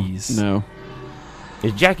 Please. No.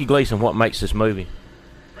 Is Jackie Gleason what makes this movie?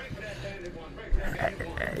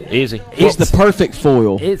 Is he? He's the perfect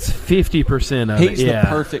foil. It's 50% of it. He's Yeah. the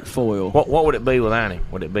perfect foil. What would it be without him?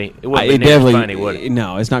 Would it be? It wouldn't be It near as definitely. funny, would it?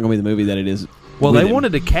 No, it's not going to be the movie that it is. Well, with they him.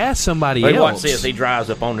 wanted to cast somebody Hey, watch else. this. He drives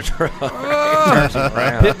up on the truck. Turns him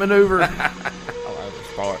around. Pit maneuver. I love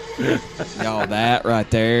this part. Y'all, that right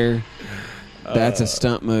there. That's a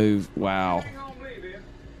stunt move. Wow. Hang on, me, man.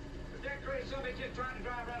 But that crazy somebody just trying to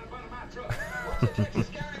drive right up under my truck. What's the Texas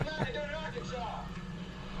County line they done in Arkansas?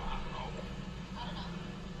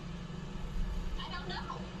 I don't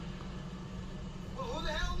know. Well, who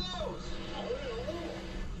the hell knows?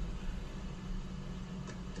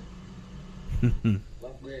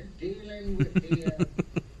 What we're dealing with here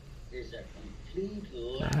is a complete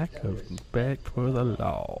lack of Respect for the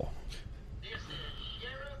law.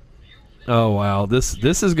 Oh wow, this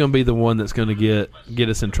is going to be the one that's going to get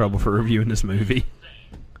us in trouble for reviewing this movie.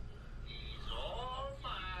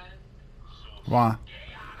 Why?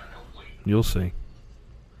 You'll see.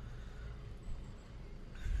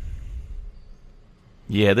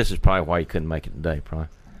 Yeah, this is probably why he couldn't make it today, probably.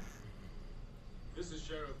 This is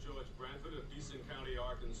Sheriff George Branford of Beeson County,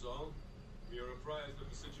 Arkansas. We are apprised of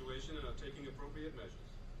the situation and are taking appropriate measures.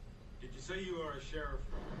 Did you say you are a sheriff?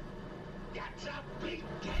 That's a big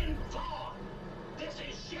 10-4. This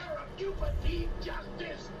is Sheriff Buford Chief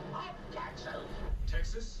Justice of Texas.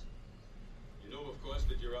 Texas? You know, of course,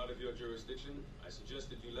 that you're out of your jurisdiction. I suggest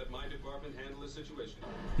that you let my department handle the situation.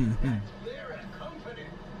 That's very confident.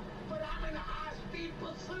 But I'm in a high-speed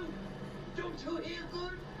pursuit. Don't you hear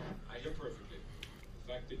good? I hear perfectly.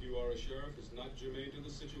 The fact that you are a sheriff is not germane to the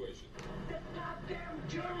situation. The goddamn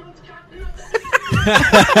Germans got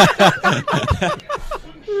nothing.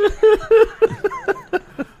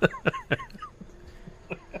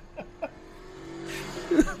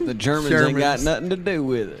 The Germans ain't got nothing to do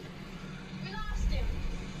with it. We lost him.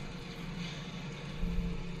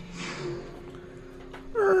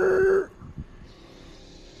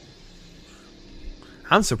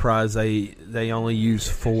 I'm surprised they only use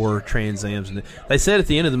 4 Trans Ams. They said at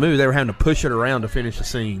the end of the movie they were having to push it around to finish the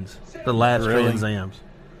scenes. The last Really? Trans Ams.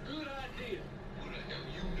 Good idea.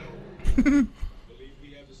 I believe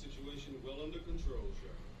we have the situation well under control,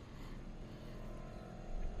 Sheriff.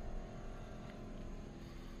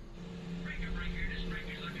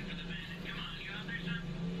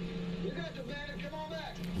 You got the bandit, come on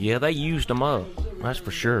back. Yeah, they used them up. That's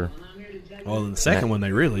for sure. Well, in the second one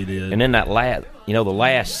they really did. And then that last, the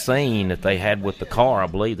last scene that they had with the car, I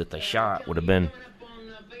believe that they shot would have been,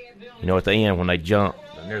 at the end when they jumped,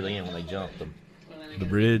 near the end when they jumped the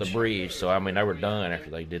bridge. the bridge. So I mean, they were done after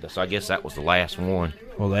they did that. So I guess that was the last one.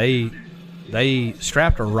 Well, they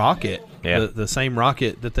strapped a rocket, Yeah. the same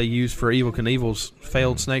rocket that they used for Evel Knievel's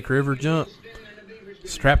failed Snake River jump.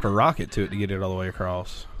 Strapped a rocket to it to get it all the way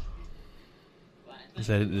across. They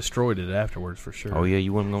said it destroyed it afterwards for sure. Oh yeah,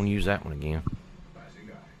 you weren't gonna use that one again.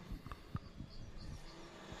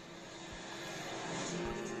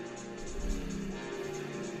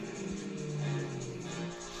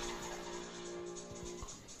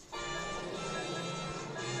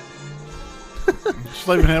 Just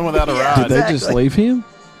leaving him without a ride. Did they just leave him?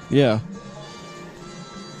 Yeah.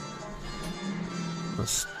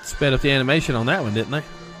 Let's sped up the animation on that one, didn't they?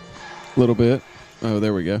 A little bit. Oh,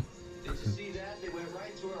 there we go. Did you see that? They went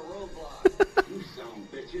right through a roadblock. You some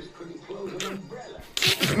bitches couldn't close an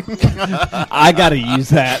umbrella. I gotta use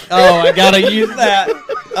that. Oh, I gotta use that.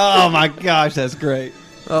 Oh my gosh, that's great.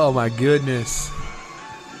 Oh my goodness.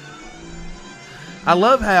 I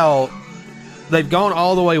love how they've gone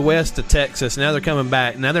all the way west to Texas. Now they're coming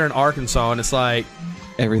back. Now they're in Arkansas, and it's like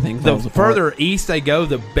everything the falls apart. further east they go,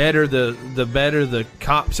 the better the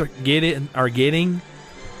cops are getting.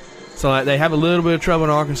 So like, they have a little bit of trouble in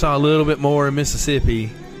Arkansas, a little bit more in Mississippi.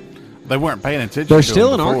 They weren't paying attention. They're to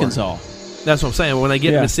still them in before. Arkansas. That's what I'm saying. When they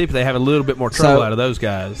get Yeah. to Mississippi, they have a little bit more trouble So- out of those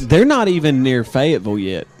guys. They're not even near Fayetteville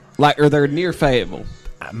yet. Or they're near Fayetteville.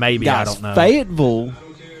 Maybe, Guys, I don't know. Fayetteville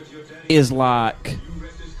is like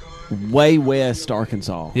way west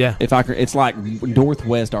Arkansas. Yeah. It's like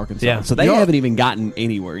northwest Arkansas. Yeah. So they You know- haven't even gotten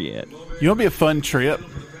anywhere yet. You know, it'd be a fun trip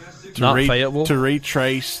to Not Fayetteville? to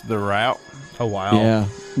retrace the route. Oh, wow. Yeah.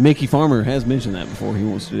 Mickey Farmer has mentioned that before. He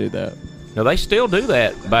wants to do that. No, they still do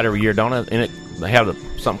that about every year, don't they? And they have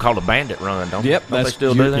something called a bandit run, don't they? Don't they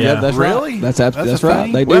still do that? Yeah, that's Really? right. That's That's a right.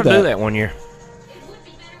 thing? They We'll do do that. that one year.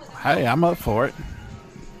 Hey, I'm up for it.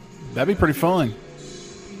 That'd be pretty fun.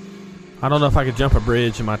 I don't know if I could jump a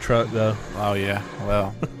bridge in my truck, though. Oh yeah.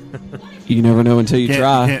 Well, You never know until you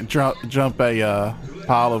try. can't jump a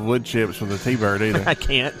pile of wood chips with a T-bird either. I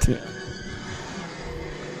can't.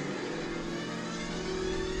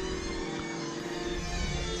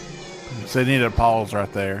 So they need a pause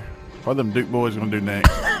right there. What are them Duke boys going to do next?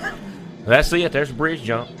 That's it. There's a bridge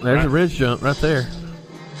jump. There's a ridge jump right there.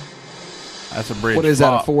 That's a bridge. What is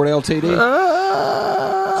that, a Ford LTD?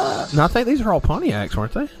 No, I think these are all Pontiacs,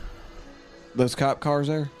 aren't they? Those cop cars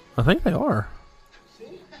there? I think they are.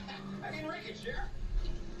 I didn't wreck it,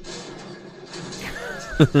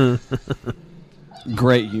 Sheriff.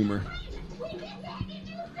 Great humor.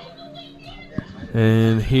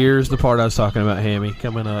 And here's the part I was talking about, Hammy,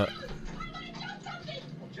 coming up.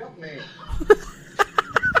 Jump me.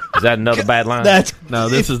 Is that another bad line? No,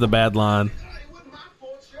 this is the bad line. It wasn't my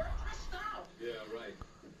fault, Sheriff. I stopped. Yeah, right.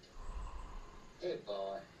 Hey,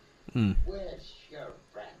 boy. Where's Sheriff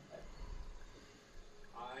Bradford?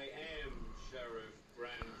 I am Sheriff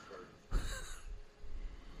Branford.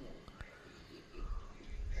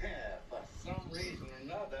 For some reason or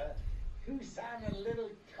another, you sound a little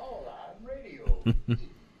taller on radio.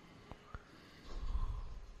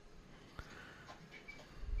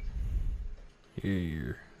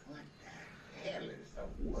 Here. What the hell is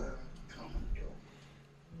the world coming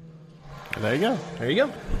to? There you go. There you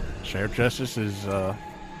go. Sheriff Justice is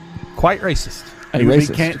Quite racist. he would be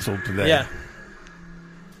racist. canceled today. Yeah.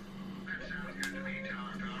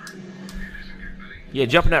 Yeah,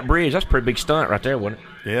 jumping that bridge, that's a pretty big stunt right there, wasn't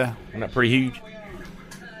it? Yeah. Wasn't that pretty huge?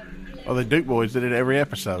 Well, the Duke boys did it every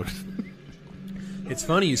episode. It's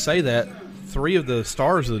funny you say that. 3 of the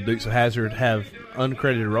stars of the Dukes of Hazzard have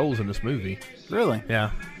uncredited roles in this movie. Really?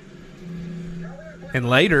 Yeah. And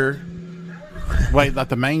later, Wait, like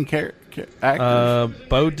the main actors?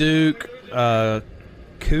 Bo Duke,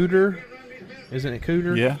 Cooter, isn't it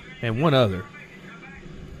Cooter? Yeah. And one other.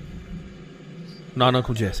 Not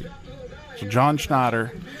Uncle Jesse. So John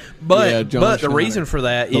Schneider. But Yeah, John the Schneider, reason for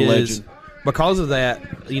that the is legend. because of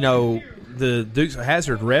that, the Dukes of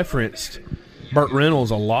Hazzard referenced Burt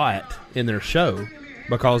Reynolds a lot in their show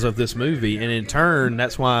because of this movie, and in turn,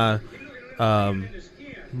 that's why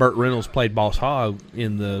Burt Reynolds played Boss Hogg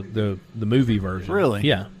in the movie version. Really?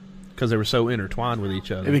 Yeah, because they were so intertwined with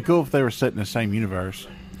each other. It'd be cool if they were set in the same universe.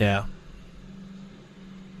 Yeah.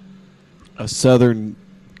 A Southern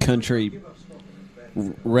country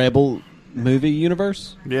rebel movie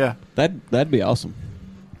universe? Yeah. That'd be awesome.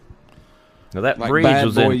 Now that Like bridge Bad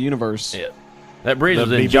was Boy in universe. Yeah. That bridge The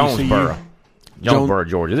was in BBCU. Jonesboro. Jonesboro,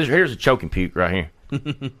 Georgia. Here's a choking puke right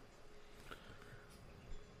here.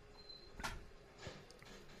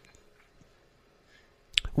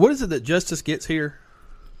 What is it that Justice gets here?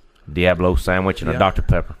 Diablo sandwich and Yeah. a Dr.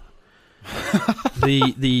 Pepper.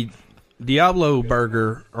 The Diablo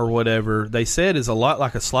burger or whatever they said is a lot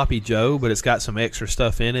like a Sloppy Joe, but it's got some extra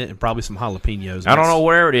stuff in it and probably some jalapenos. I don't know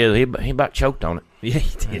where it is. He about choked on it. Yeah,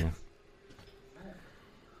 he did.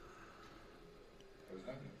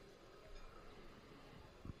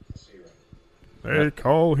 They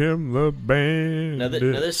call him the Bandit.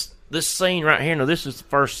 Now this scene right here. Now this is the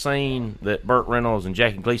first scene that Burt Reynolds and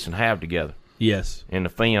Jackie Gleason have together Yes. in the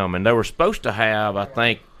film, and they were supposed to have, I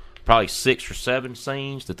think, probably 6 or 7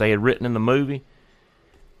 scenes that they had written in the movie.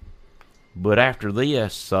 But after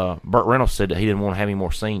this, Burt Reynolds said that he didn't want to have any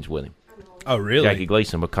more scenes with him, Oh, really? Jackie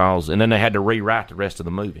Gleason, and then they had to rewrite the rest of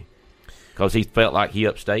the movie because he felt like he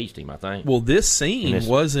upstaged him, I think. Well, this scene And this-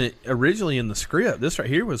 wasn't originally in the script. This right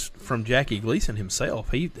here was from Jackie Gleason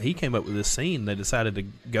himself. He came up with this scene. They decided to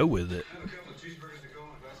go with it.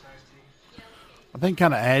 I think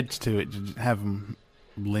kind of adds to it to have them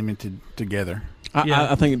limited together.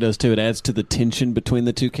 I think it does too. It adds to the tension between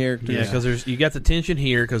the two characters. Yeah, because you got the tension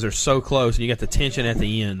here because they're so close, and you got the tension at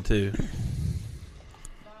the end too.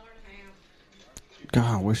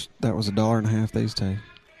 God, I wish that was $1.50 these days.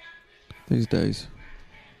 these days.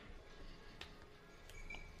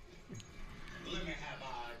 Let me have a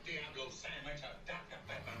Diablo sandwich, a Dr.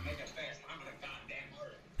 Pepper, make it fast. I'm in a goddamn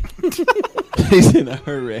hurry. He's in a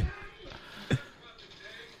hurry.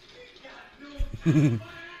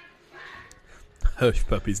 Hush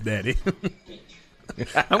puppies, daddy.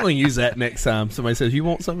 I'm going to use that next time somebody says, you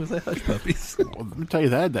want something? Say hush puppies. Well, let me tell you,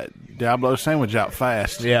 they had that Diablo sandwich out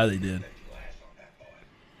fast. Yeah, they did.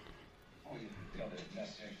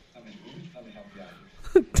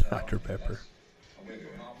 Dr. Pepper.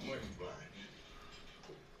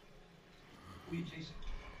 Who you chasing?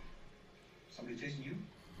 Somebody chasing you?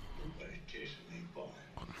 Nobody's chasing me, boy.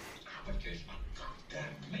 I was chasing my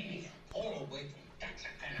goddamn maniac all the way from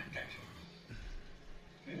Texarkana, Texas.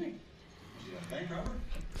 Really? Is he a bank robber?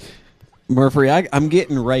 Murphy, I'm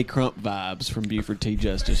getting Ray Crump vibes from Buford T.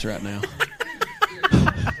 Justice right now.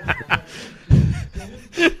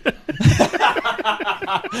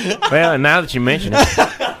 Well, now that you mention it,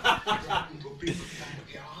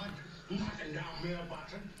 Knocking down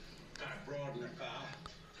mailboxes, got a broad in the car,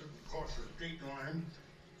 took him across the street line,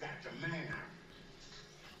 that's a man.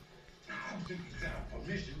 Now, I think he's got a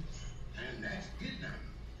permission, and that's getting him.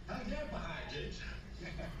 How's that behind this?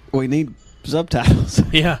 We need subtitles.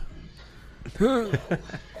 Yeah. Oh, let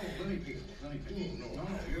me pick it. No,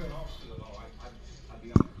 you're an officer of the law. I'll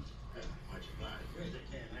be on it. Much obliged. Where's the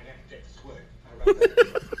can? I got to take a sweat. All right.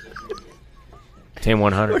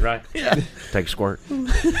 10-100, right? Yeah. Take a squirt.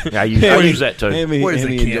 Yeah, I use that too. Where's the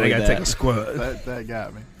Emmy kid? I enjoyed got to that. take a squirt. That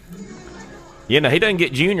got me. You know, he doesn't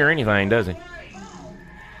get junior or anything, does he?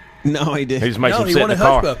 No, he He didn't. just makes No, him he sit in the wanted hush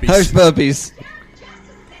car. puppies. Hush puppies.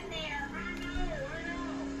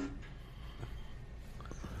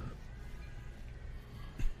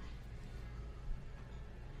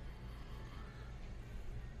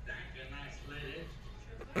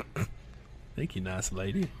 Thank you, nice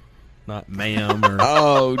lady. Not ma'am or...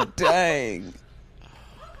 Oh, dang.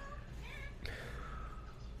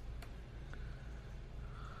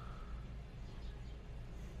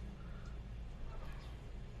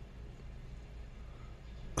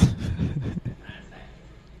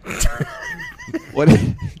 What?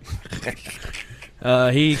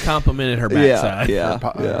 He complimented her backside.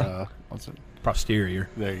 Yeah. What's it? Posterior.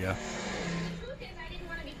 There you go. The truth is, I didn't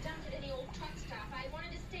want to be dumped at any old truck stop. I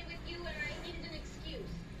wanted to stay with you, and I needed an excuse.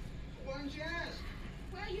 Why didn't you ask?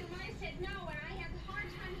 Well, you might have said no, and I have a hard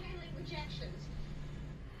time handling rejections.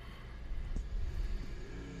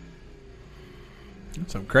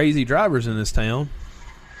 Some crazy drivers in this town.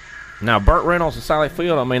 Now, Burt Reynolds and Sally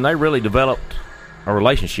Field, I mean, they really developed a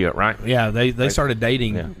relationship, right? Yeah, they started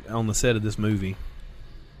dating Yeah. on the set of this movie.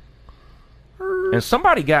 And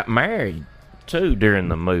somebody got married, too, during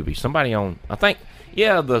the movie. Somebody on, I think,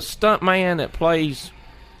 yeah, the stunt man that plays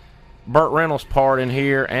Burt Reynolds' part in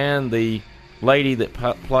here and the lady that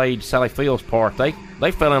played Sally Field's part, they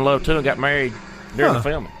fell in love, too, and got married during the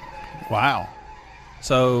filming. Wow.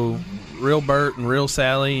 So, real Bert and real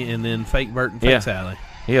Sally, and then fake Bert and fake Yeah. Sally.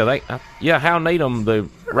 Yeah, Hal Needham, the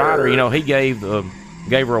writer, you know, he gave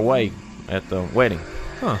her away at the wedding.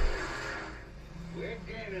 Huh. We're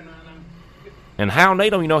gaining on them. And Hal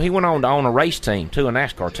Needham, you know, he went on to own a race team, too, a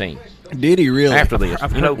NASCAR team. Did he really? After this,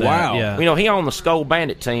 I've you know, heard that, yeah. You know, he owned the Skull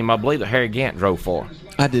Bandit team, I believe, that Harry Gant drove for.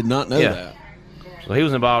 I did not know Yeah. that. So he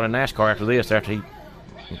was involved in NASCAR after this, after he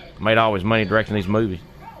made all his money directing these movies.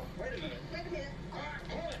 Wait a minute. All right,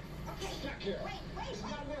 hold it. I'm stuck here. It's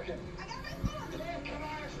not working. Come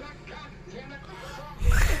on, it's not. God damn it.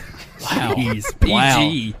 Jeez, PG.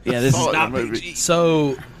 Wow. Yeah, this is Saw it in not the movie. PG.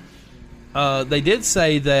 So, they did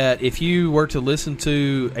say that if you were to listen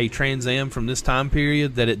to a Trans Am from this time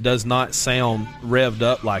period, that it does not sound revved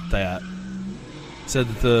up like that. Said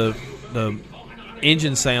that the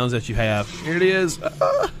engine sounds that you have, here it is.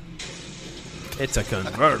 It's a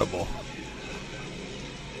convertible.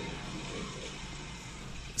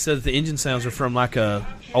 Said that the engine sounds are from like a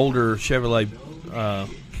older Chevrolet.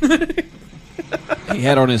 He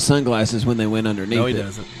had on his sunglasses when they went underneath No, he it.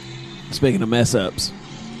 doesn't. Speaking of mess ups.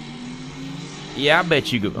 Yeah, I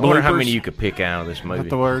bet you could. I wonder how Bloopers. many you could pick out of this Is movie. that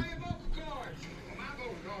the word? My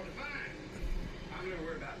vote's going to fine. I'm going to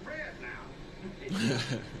worry about Fred now.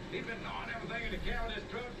 He's been gnawing everything in the cow in his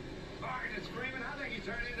truck, barking and screaming. I think he's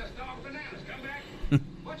turned into stalked bananas. Come back.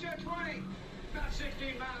 What's your 20? About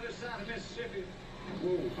 16 miles this side of Mississippi.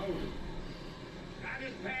 Whoa, hold it. I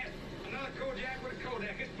just passed another Kojak with a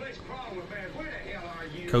Kodak. This place crawling with bears. Where the hell are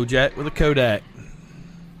you? Kojak with a Kodak.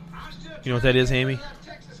 I'm still You know what that is, Hammy? trying to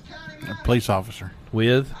figure out Texas County A map. police officer.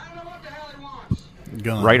 With I don't know what the hell he wants.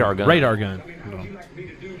 Gun. Radar gun. radar gun. I mean, how would you like to be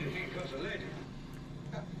the dude that handcuffs a legend?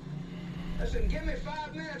 Listen, give me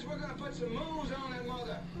 5 minutes. We're going to put some moves on that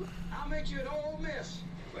mother. I mean, evaluate you at Ole Miss.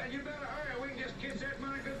 Well, you better hurry. We can just kiss that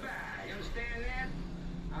money goodbye. You understand that?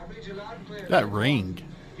 I'll read you loud and clear. That ring.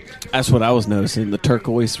 That's what I was noticing. The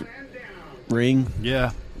turquoise ring.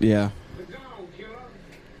 Yeah. Yeah.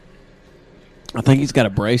 I think he's got a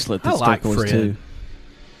bracelet that's I like turquoise Fred. too.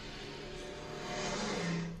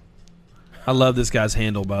 I love this guy's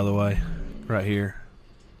handle, by the way, right here.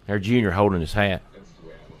 Their Junior holding his hat.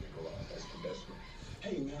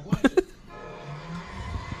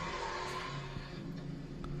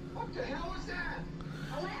 What the hell was that?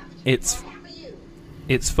 A left. It's Half of you.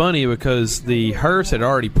 it's funny because the hearse had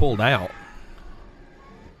already pulled out.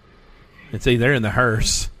 It's they're in the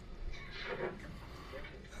hearse.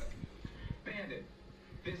 Bandit,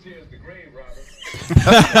 this here's the grave robber.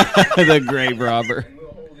 The grave robber. And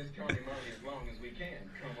we'll hold this county money as long as we can.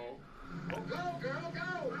 Come on. Well, go, girl,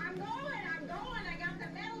 go. I'm going. I got the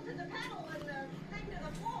metal to the pedal and the thing to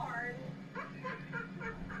the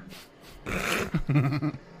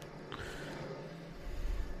floor.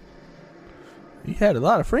 You had a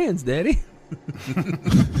lot of friends, Daddy.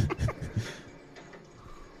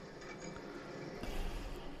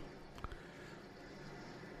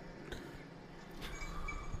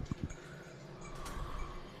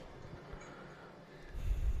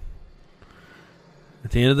 At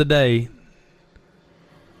the end of the day,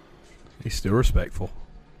 he's still respectful.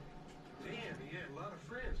 Damn, he had a lot of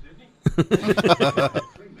friends, didn't he? I could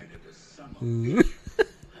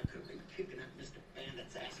have been kicking that Mr.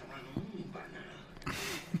 Bandit's ass around the moon by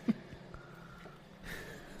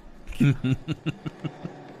now.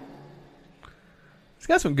 He's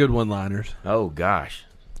got some good one-liners. Oh gosh,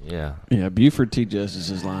 yeah. Yeah, Buford T.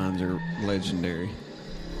 Justice's lines are legendary.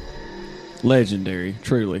 Legendary,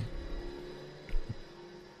 truly.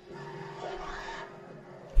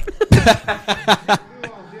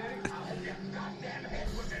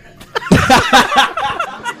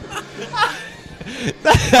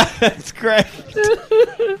 That's great.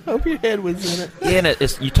 Hope your head was in it. Yeah, and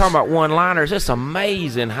it's you talking about one-liners. It's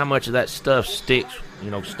amazing how much of that stuff sticks.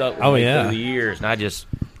 Stuck with me through the years. And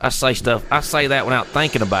I say stuff. I say that without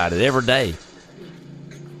thinking about it every day.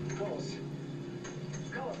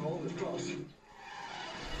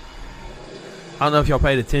 I don't know if y'all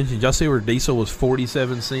paid attention. Did y'all see where diesel was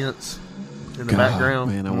 47 cents in the background?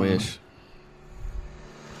 Man, I wish.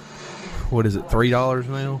 What is it, $3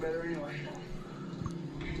 now?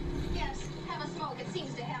 Yes, have a smoke. It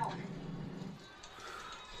seems to help.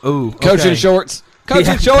 Ooh, Coaching shorts.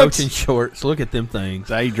 Coaching shorts. Coaching shorts. Look at them things.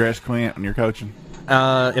 How you dress, Clint, when you're coaching?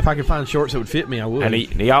 If I could find shorts that would fit me, I would.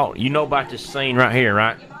 And y'all, you know about this scene right here,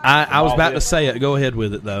 right? I was about to say it. Go ahead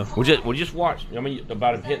with it, though. We'll just watch. I mean,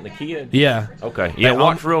 about him hitting the kid. Yeah. Okay. Yeah.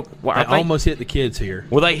 Watch real. I almost hit the kids here.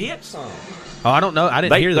 Well, they hit some. Oh, I don't know. I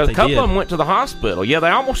didn't hear that they A couple did. of them went to the hospital. Yeah, they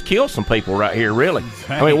almost killed some people right here. Really.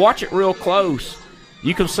 I mean, watch it real close.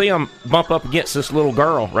 You can see them bump up against this little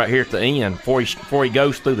girl right here at the end before he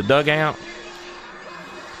goes through the dugout.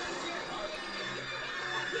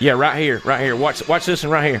 Yeah, right here. Watch this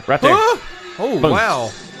one right here, right there. Oh, Boom. wow.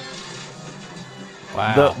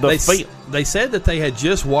 Wow. They said that they had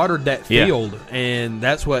just watered that Yeah. field, and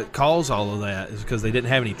that's what caused all of that, is because they didn't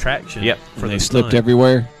have any traction. Yep. For They the slipped stunt.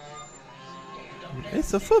 everywhere.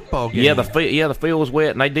 It's a football game. Yeah, the field was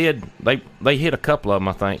wet, and they hit a couple of them.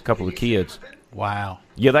 I think a couple of the kids. Wow.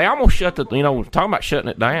 Yeah, they almost shut the. Talking about shutting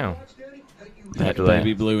it down. That After that.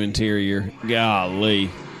 baby blue interior. Golly.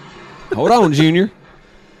 Hold on, Junior.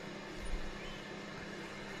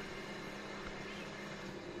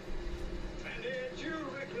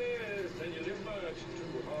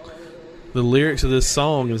 The lyrics of this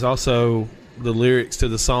song is also the lyrics to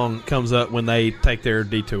the song comes up when they take their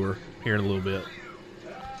detour here in a little bit.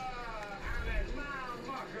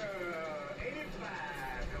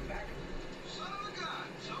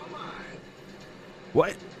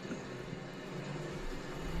 What?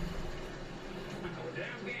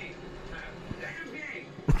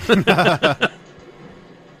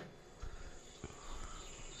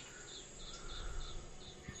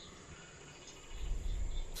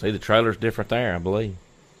 See, the trailer's different there, I believe.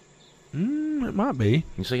 It might be.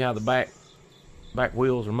 You see how the back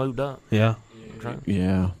wheels are moved up? Yeah.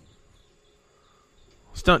 Yeah.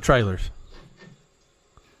 Stunt trailers.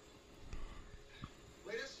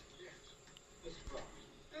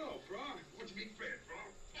 Hello, Frog. What's your big Fred, Frog?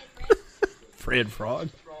 Fred Frog.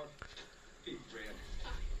 Frog. Hey, Fred.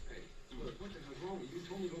 Hey, look, what the hell's wrong with you? You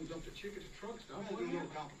told me you're going to dump the chick at the truck stop. Oh, no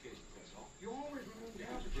complications, that's all. You always run into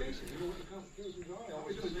complications. You know what the complications are? You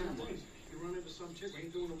always run into them. You run into some chick,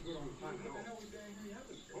 ain't doing no good on the planet at all. What the hell was that here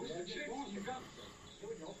happening? Oh, the chick. You got it. Here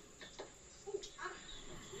we go.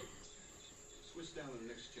 Switch down to the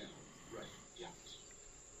next channel. Right. Yeah.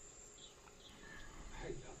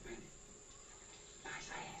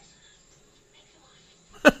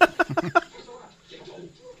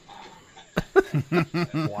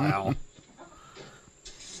 Wow.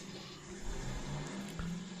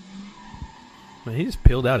 Man, he just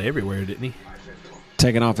peeled out everywhere, didn't he?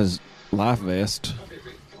 Taking off his life vest,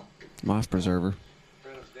 life preserver.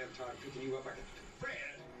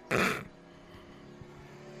 Did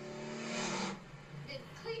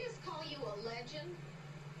Cletus call you a legend?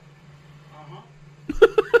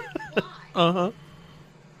 Uh-huh.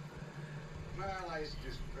 Well, I used to do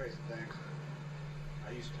some crazy things.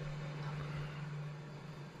 I used to.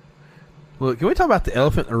 Look, can we talk about the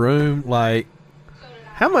elephant in the room? Like,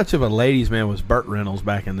 how much of a ladies' man was Burt Reynolds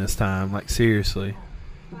back in this time? Like, seriously.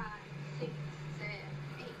 5, 6, 7,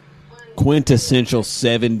 8, 1. Quintessential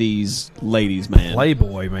 70s ladies man.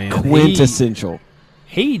 Playboy, man. Quintessential.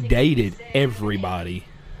 He dated everybody.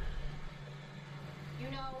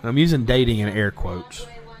 I'm using dating in air quotes.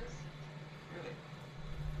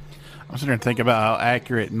 I'm sitting here and thinking about how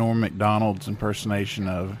accurate Norm Macdonald's impersonation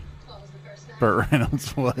of Burt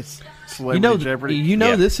Reynolds was. Celebrity Jeopardy.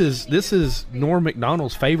 Yeah. This is Norm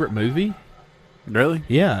Macdonald's favorite movie. Really?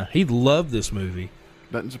 Yeah, he loved this movie.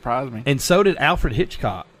 Doesn't surprise me. And so did Alfred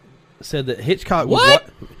Hitchcock. Said that Hitchcock What?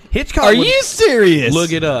 Hitchcock Are would- you serious?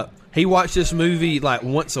 Look it up. He watched this movie like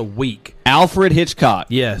once a week. Alfred Hitchcock.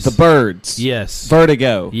 Yes. The Birds. Yes.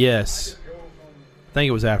 Vertigo. Yes. I think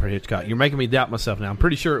it was Alfred Hitchcock. You're making me doubt myself now. I'm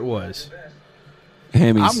pretty sure it was.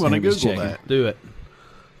 I'm going to Google that. Do it.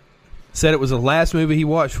 Said it was the last movie he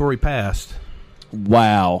watched before he passed.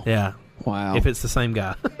 Wow. Yeah. Wow. If it's the same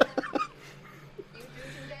guy.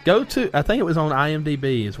 Go to, I think it was on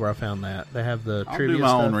IMDb is where I found that. They have the I'll trivia do my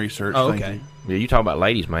stuff. own research. Oh, thank okay. you. Yeah, you talk about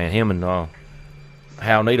ladies, man. Him and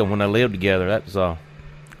Hal Needham when they lived together. That was The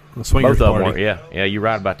swingers both of them. party. Were, yeah. You're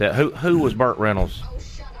right about that. Who was Burt Reynolds?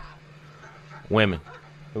 Women.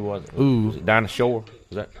 Who was it? Ooh. Was it Dinah Shore?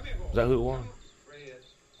 Was that who it was?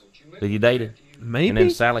 That you dated? Maybe. And then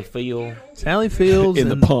Sally Field. Sally Fields in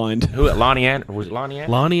the and pond. Who? Lonnie Anderson? Was it Lonnie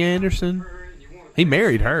Anderson? Lonnie Anderson. He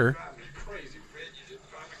married her.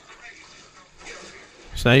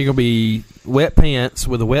 So now you're going to be wet pants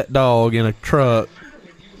with a wet dog in a truck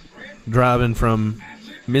driving from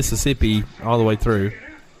Mississippi all the way through.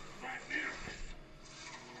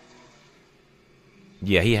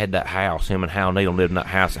 Yeah, he had that house. Him and Hal Needham lived in that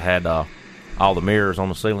house that had all the mirrors on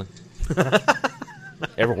the ceiling.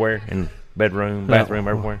 Everywhere. In bedroom, bathroom,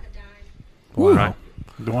 everywhere. Wow. Right.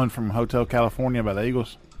 The one from Hotel California by the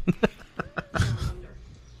Eagles.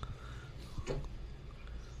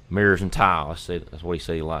 Mirrors and tile. That's what he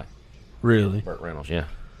said he liked. Really? Burt Reynolds, yeah.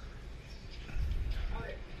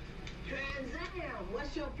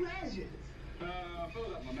 What's your pleasure? Fill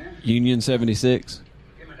up, my man. Union 76.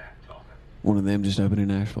 Give me that talker. One of them just opened in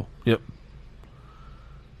Nashville. Yep.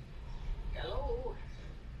 Hello?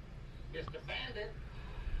 Mr. Bandit?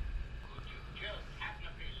 Could you just happen to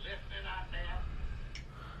be listening out there?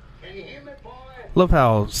 Can you hear me, boy? Love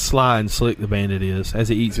how sly and slick the bandit is as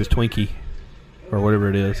he eats his Twinkie or whatever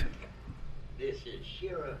it is. This is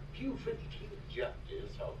Sheriff Buford Chief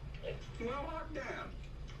Justice of Texas. Well, lock down.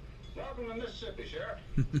 Welcome to Mississippi, Sheriff.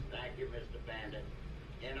 Thank you, Mr. Bandit.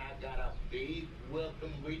 And I got a big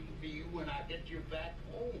welcome waiting for you when I get you back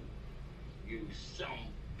home. You some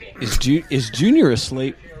bitch. Is Junior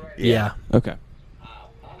asleep? Yeah. Okay. I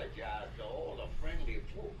apologize to all the friendly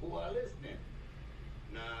folk who are listening.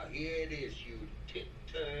 Now, here it is, you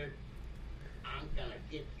tit-turd. I'm gonna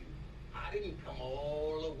get you. I didn't come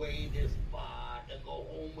all the way this far to go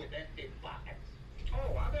home with empty pockets.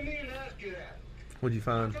 Oh, I didn't even ask you that. What'd you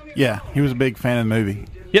find? Yeah, he was a big fan of the movie.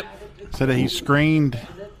 Yep. Said that he screened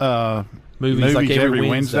Movies like every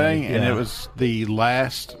Wednesday, and yeah. it was the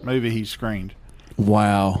last movie he screened.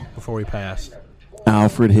 Wow. Before he passed.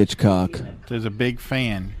 Alfred Hitchcock. So he's a big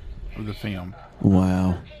fan of the film.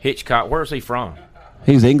 Wow. Hitchcock, where's he from?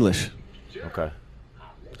 He's English. Okay.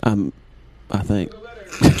 I think.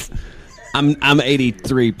 I'm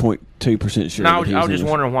 83.2% sure. No, I that was he just English.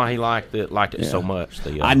 wondering why he liked it so Yeah. much.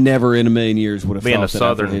 I never in a million years would have Being thought a that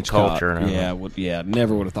Alfred Southern Hitchcock, culture and yeah,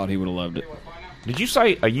 never would have thought he would have loved it. Did you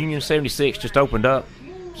say a Union 76 just opened up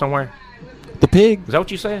somewhere? The Pig. Is that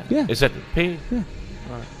what you said? Yeah. Is that the Pig? Yeah.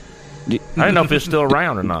 I didn't know if it's still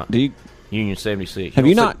around or not. Do you, Union 76. have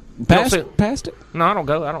you don't not see- passed it? No, I don't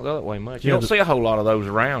go that way much. You Yeah, don't see a whole lot of those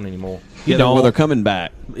around anymore. You don't. Well, they're coming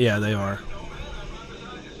back. Yeah, they are.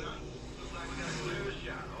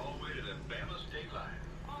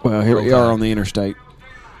 Well, here we are on the interstate.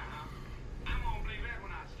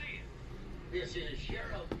 This is Sheriff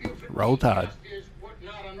Buford Roll Tide. Justice putting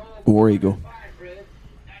out an order War Eagle.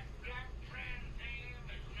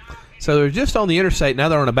 So they're just on the interstate. Now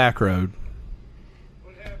they're on a back road.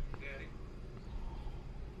 What happened, Daddy?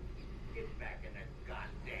 Get back in that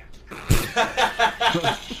goddamn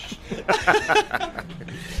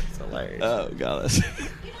It's hilarious. Oh, God.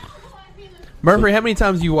 Murphy, how many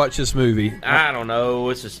times have you watched this movie? I don't know.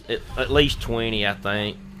 It's just, at least 20, I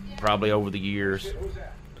think. Probably over the years.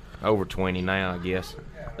 Over 20 now, I guess.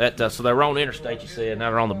 So they were on the interstate, you said.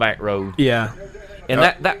 Now they're on the back road. Yeah. And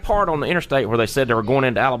that part on the interstate where they said they were going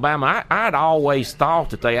into Alabama, I'd always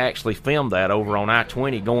thought that they actually filmed that over on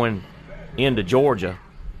I-20 going into Georgia.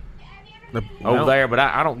 Over there, but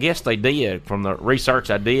I don't guess they did. From the research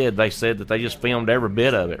I did, they said that they just filmed every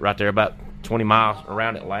bit of it right there about 20 miles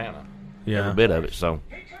around Atlanta. Yeah. Every bit of it, so.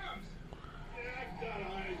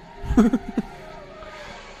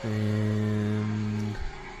 And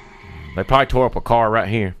They probably tore up a car right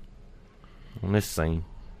here on this scene.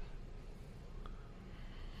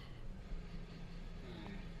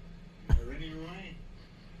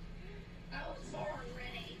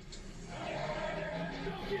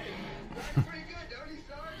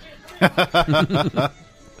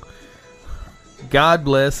 God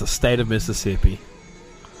bless the state of Mississippi.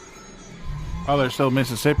 Oh, they're still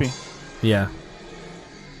Mississippi. Yeah.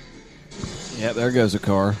 Yeah, there goes a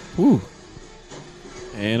car. Woo.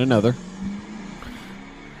 And another.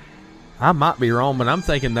 I might be wrong, but I'm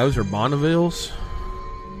thinking those are Bonnevilles.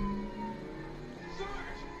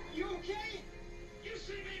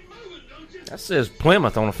 That says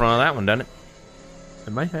Plymouth on the front of that one, doesn't it?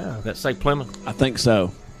 It may have. That say Plymouth? I think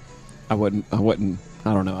so. I don't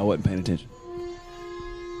know. I wasn't paying attention.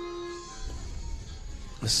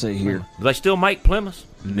 Let's see here. Do they still make Plymouths?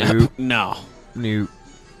 Nope. No. Nope.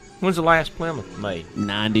 When's the last Plymouth made?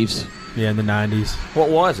 90s. Yeah, in the 90s. What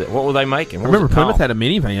was it? What were they making? I What was remember it Plymouth called? had a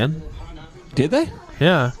minivan. Did they?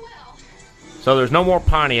 Yeah. So there's no more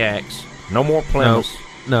Pontiacs, no more Plymouths.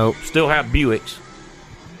 Nope. Still have Buicks.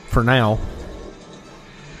 For now.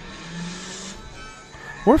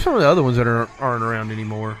 What are some of the other ones that aren't around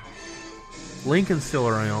anymore? Lincoln's still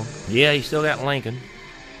around. Yeah, you still got Lincoln.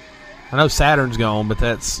 I know Saturn's gone, but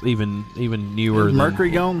that's even newer. Is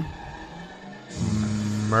Mercury gone?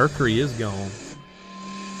 Mercury is gone.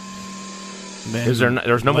 Is there?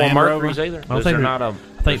 There's no Land more Rover? Mercuries either. I don't Is think there there- not a? I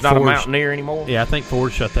think There's not a Ford's- Mountaineer anymore. Yeah, I think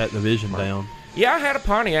Ford shut that division down. Yeah, I had a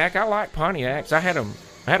Pontiac. I like Pontiacs. I had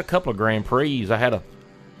a couple of Grand Prix. I had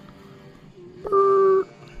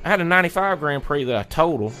a 95 Grand Prix that I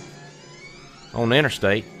totaled on the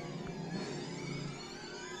interstate.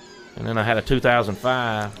 And then I had a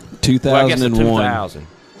 2005. 2001. Well, I guess a 2000.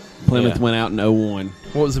 Plymouth Yeah. went out in 01.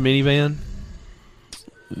 What was the minivan?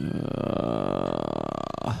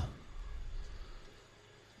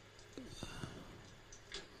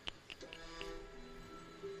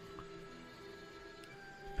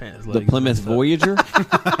 The Plymouth Voyager?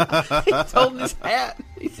 He's holding his hat.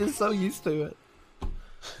 He's just so used to it.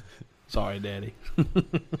 Sorry, Daddy.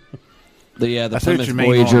 The I see what Plymouth you mean,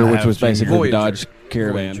 Voyager, won't which have was Junior. basically the Voyager. Dodge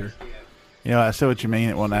Caravan. Voyager. Yeah, I see what you mean.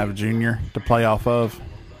 It won't have a junior to play off of.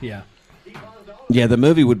 Yeah. Yeah, the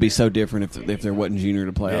movie would be so different if there wasn't Junior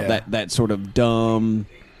to play off. Yeah. That sort of dumb,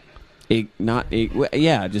 just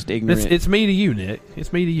ignorant. It's me to you, Nick.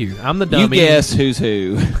 It's me to you. I'm the dummy. You guess who's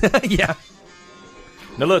who. Yeah.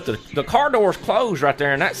 Now look, the car door's closed right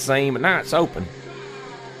there in that scene, but now it's open.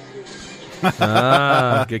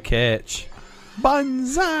 Ah, good catch.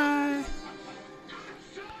 Banzai.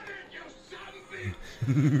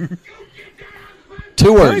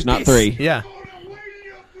 Two words, not three. Yeah.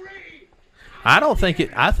 I don't think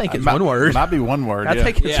it. I think it's Might- one word. Might be one word. I yeah.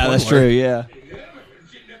 think it's Yeah, one that's word. true. Yeah.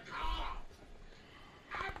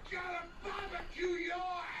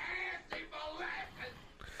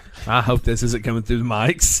 I hope this isn't coming through the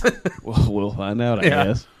mics. Well, we'll find out, I Yeah.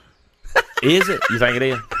 guess. Is it? You think it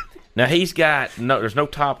is? Now he's got there's no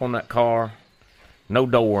top on that car, no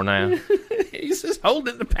door now. He's just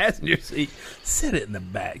holding the passenger seat. Sit it in the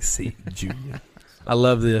back seat, Junior. I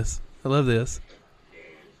love this. I love this.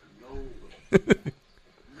 way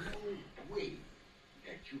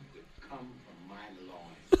that you could come from my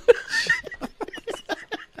loins.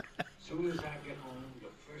 As soon as I get home, the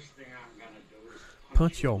first thing I'm gonna do is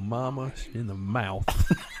Punch your mama in the mouth.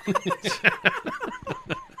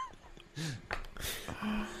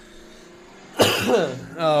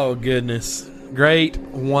 Oh, goodness. Great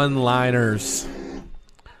one-liners.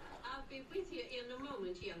 I'll be with you in a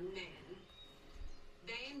moment, young man.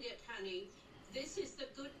 Bandit, honey. This is the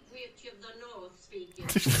good witch of the north speaking.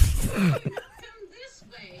 Come this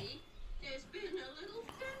way. There's been a little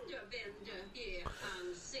fender bender here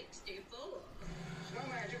on 64.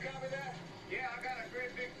 Snowman, you copy that? Yeah, I got a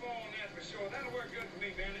great big fall on that for sure. That'll work good for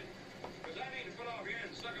me, Bandit. Because I need to pull off here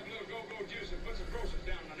and suck up a little go-go juice and put some groceries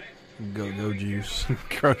down my neck. Go juice.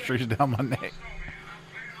 Groceries down my neck.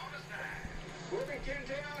 Moving 10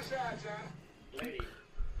 on the side, son. Lady,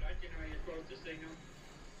 don't you know you're supposed to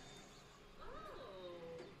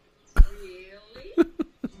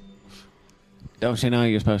Don't you know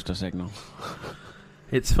you're supposed to signal?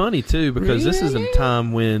 It's funny too because this is a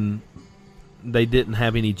time when they didn't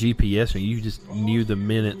have any GPS, or you just knew the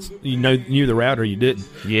minutes. Knew the route, or you didn't.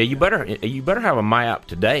 Yeah, you better have a map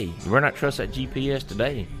today. You better not trust that GPS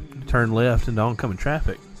today. Turn left into oncoming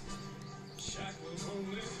traffic.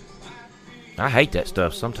 I hate that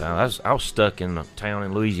stuff sometimes. I was stuck in a town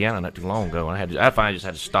in Louisiana not too long ago, and I finally just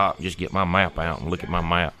had to stop and just get my map out and look at my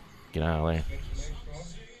map. Get out of there.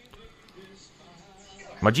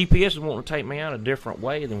 My GPS was wanting to take me out a different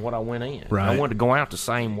way than what I went in. Right. I wanted to go out the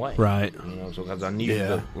same way. Right. You know, so because I knew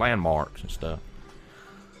the landmarks and stuff.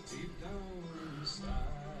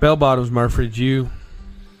 Bell bottoms, Murphy. Did you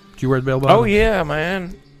wear the bell bottoms? Oh yeah,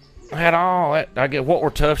 man. I had all that. What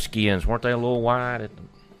were tough skins? Weren't they a little wide at the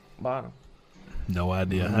bottom? No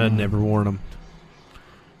idea. I'd never worn them.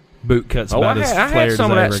 Boot cuts I about as had flared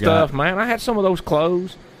some as of I that ever stuff, got. man. I had some of those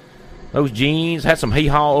clothes, those jeans. Had some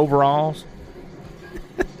hee-haw overalls.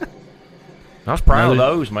 I was proud of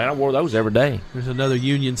those, man. I wore those every day. There's another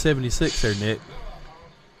Union 76 there, Nick.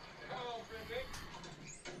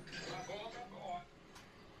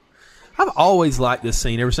 I've always liked this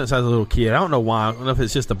scene ever since I was a little kid. I don't know why. I don't know if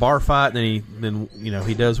it's just a bar fight, and then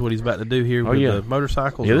he does what he's about to do here with the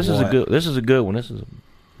motorcycles. Yeah, or this is a what. good. This is a good one. This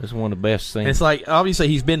is one of the best things. And it's like obviously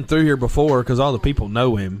he's been through here before because all the people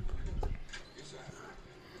know him.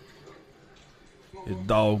 His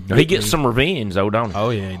dog. He gets some revenge, though, don't he?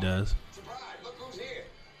 Oh yeah, he does. Look who's here.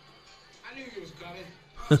 I knew you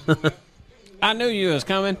was coming. I knew you was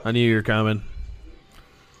coming. I knew you were coming.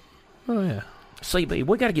 Oh yeah. CB,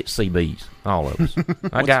 we got to get CBs, all of us.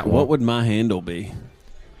 I got one. What would my handle be?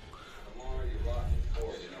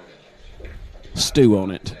 Stew on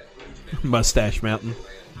it. Mustache Mountain.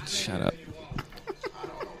 Shut up.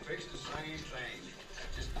 Fix the same thing.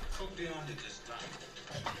 Just cook the onion this time.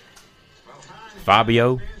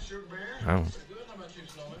 Fabio? I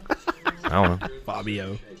don't know.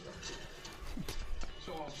 Fabio.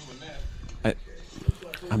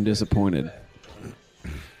 I'm disappointed.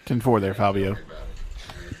 10-4 there, Fabio.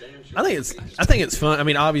 I think it's fun. I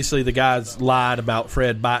mean, obviously the guys lied about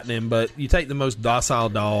Fred biting him, but you take the most docile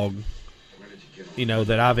dog,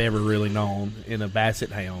 that I've ever really known in a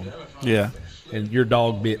Basset Hound. Yeah. And your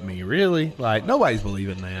dog bit me. Really? Like nobody's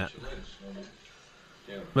believing that.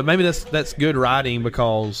 But maybe that's good writing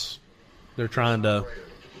because they're trying to,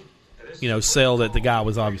 sell that the guy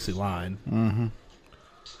was obviously lying. Mm-hmm.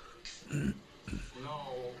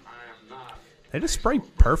 They just spray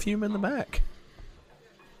perfume in the back.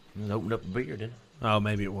 It opened up a beer, didn't it? Oh,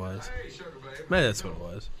 maybe it was. Maybe that's what it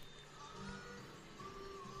was.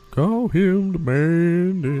 Call him the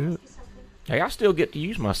bandit. Hey, I still get to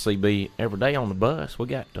use my CB every day on the bus. I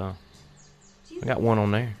got one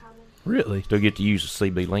on there. Really? Still get to use the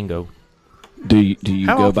CB lingo. Do you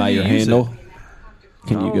How go often by do you your use handle? it?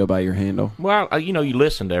 Can you go by your handle? Well, you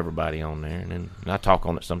listen to everybody on there, and then I talk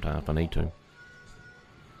on it sometimes if I need to.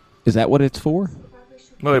 Is that what it's for?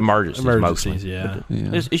 Well, emergencies mostly. Yeah.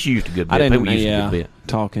 It's used a good bit. I didn't People know. use it a Yeah, good bit.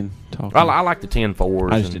 talking. I like the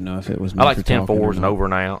 10-4s. I just didn't know if it was. I like the meant for talking or 10-4s and not. over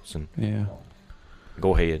and outs. And Yeah.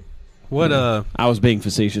 go ahead. What? I was being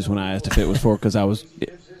facetious when I asked if it was for because I was.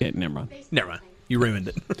 Never mind. Never mind. You ruined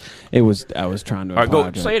it. It was. I was trying to. All right, go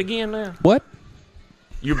apologize. say it again now. What?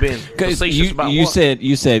 You're being facetious about you what?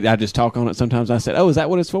 said I just talk on it sometimes. I said, oh, is that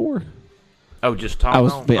what it's for? Oh, just talk I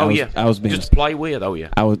was on? be- I oh, was- yeah. I was being- Just play with? Oh, yeah.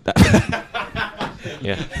 I was.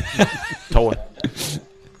 Yeah. Toy.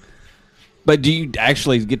 But do you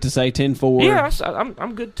actually get to say 10-4? Yeah,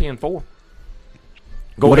 I'm good 10-4.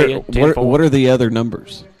 Go What ahead, are, 10-4. what are the other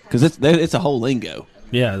numbers? Because it's a whole lingo.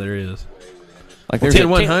 Yeah, there is. Like Well, there's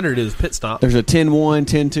 10-100 is pit stop. There's a 10-1,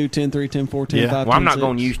 10-2, 10-3, 10-4, 10-5, Yeah. Well, I'm not 10-6.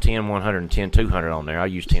 going to use 10-100 and 10-200 on there. I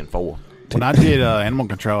use 10-4. When I did animal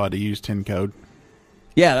control, I had to use 10 code.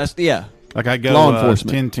 Yeah, Like I go Law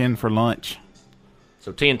enforcement. 10-10 for lunch.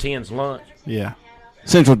 So 10-10's lunch. Yeah.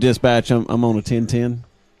 Central Dispatch. I'm on a 10-10.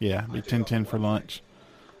 Yeah, be 10-10 for lunch.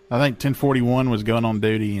 I think 1041 was going on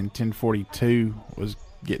duty and 1042 was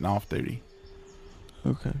getting off duty.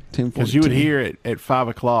 Okay, 10-42. Because you would hear at 5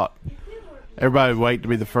 o'clock, everybody would wait to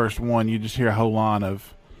be the first one. You just hear a whole line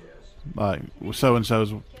of, like,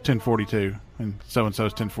 so-and-so's 1042 and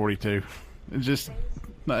so-and-so's 1042. It's just,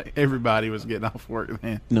 like, everybody was getting off work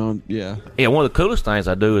then. No, yeah. Yeah, one of the coolest things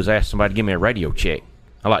I do is ask somebody to give me a radio check.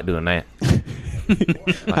 I like doing that.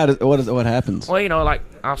 What happens? Well, like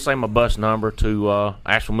I'll say my bus number to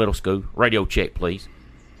Asheville Middle School. Radio check, please.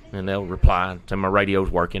 And they'll reply, tell my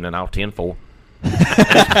radio's working, and I'll 10-4.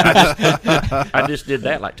 I just did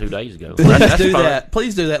that like 2 days ago. That's do fun. that.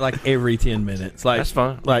 Please do that like every 10 minutes. Like That's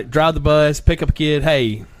fun. Like drive the bus, pick up a kid.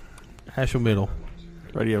 Hey, Asheville Middle.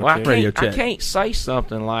 Radio Well, check. Radio I check. can't say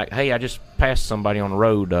something like, "Hey, I just passed somebody on the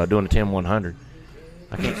road doing a 10-100."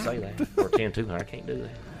 I can't say that, or 10-200. I can't do that.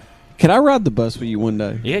 Can I ride the bus with you one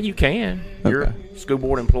day? Yeah, you can. You're Okay. a school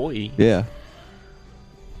board employee. Yeah.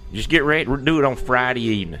 Just get ready. Do it on Friday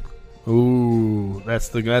evening. Ooh, that's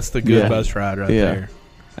the good Yeah. bus ride right Yeah. there.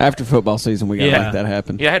 After football season, we got to Yeah. make that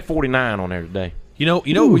happen. Yeah, I had 49 on there today. You know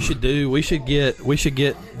what we should do? We should get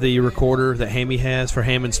the recorder that Hammy has for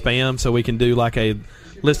Ham and Spam, so we can do like a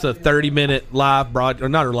list of 30-minute live or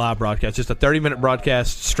not a live broadcast, just a 30-minute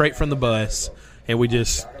broadcast straight from the bus, and we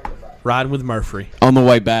just ride with Murphy. On the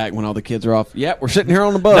way back, when all the kids are off, yep, we're sitting here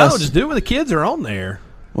on the bus. No, just do it when the kids are on there.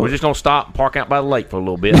 We're just gonna stop and park out by the lake for a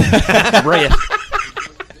little bit. Rest.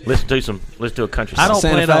 Listen to a country song.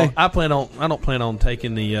 Santa Fe? I don't plan on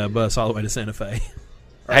taking the bus all the way to Santa Fe.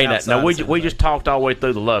 Hey, outside now we of Santa we Fe. just talked all the way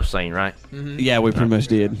through the love scene, right? Yeah, we pretty much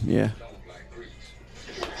did. Yeah.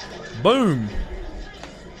 Boom.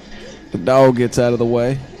 The dog gets out of the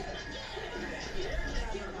way.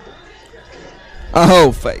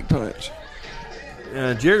 Oh, fake punch.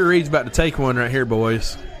 Jerry Reed's about to take one right here,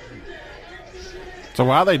 boys. So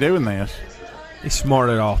why are they doing this? He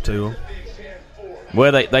smarted off to him.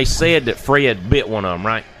 Well, they said that Fred bit one of them,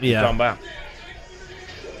 right? You Yeah. talking about?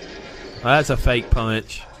 Well, that's a fake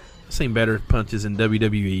punch. I've seen better punches in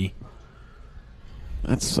WWE.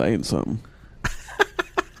 That's saying something.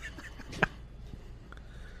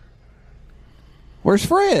 Where's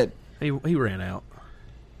Fred? He ran out.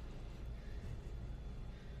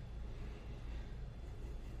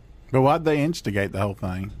 But why'd they instigate the whole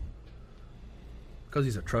thing? Because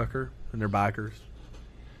he's a trucker and they're bikers.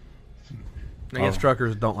 I guess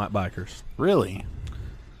truckers don't like bikers. Really?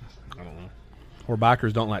 Or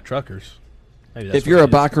bikers don't like truckers. Maybe that's If you're a what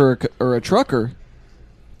it biker or a trucker,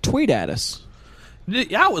 tweet at us.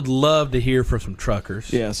 is. I would love to hear from some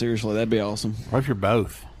truckers. Yeah, seriously, that'd be awesome. What if you're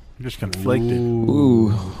both? You're just conflicted.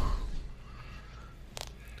 Ooh.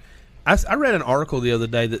 I read an article the other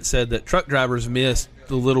day that said that truck drivers miss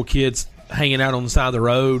the little kids hanging out on the side of the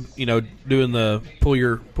road, doing the pull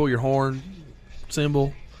your horn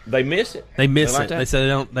symbol. They miss it. They miss like it. that? They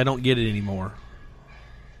said they don't get it anymore.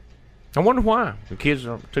 I wonder why. The kids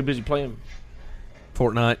are too busy playing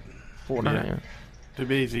Fortnite. Fortnite. Yeah. Too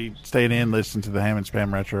busy staying in, listening to the Ham and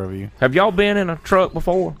Spam Retro Review. Have y'all been in a truck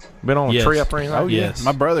before? Been on a Yes. trip or anything? Oh, yeah. Yes.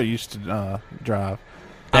 My brother used to drive.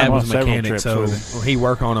 Dad I'm on was a several mechanic, trips so with him. when he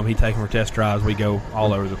work on them, he take them for test drives. We go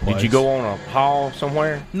all over the place. Did you go on a haul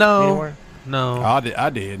somewhere? No, Anywhere? no. I did.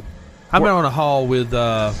 I've been on a haul with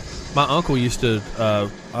my uncle. Used to.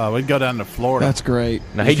 We'd go down to Florida. That's great.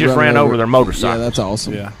 Now, he just ran over their motorcycle. Yeah, that's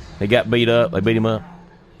awesome. Yeah. They got beat up. They beat him up.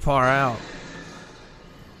 Far out.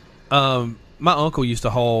 My uncle used to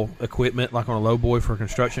haul equipment like on a lowboy for a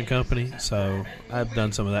construction company, so I've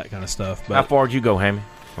done some of that kind of stuff. But How far did you go, Hammy?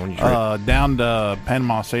 On your trip? Down to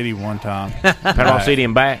Panama City one time. Panama City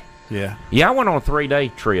and back? Yeah. Yeah, I went on a 3-day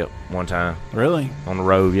trip one time Really? on the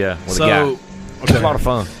road, yeah, with So- a guy. It was a lot of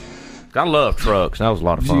fun. I love trucks. That was a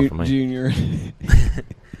lot of fun for me. Junior.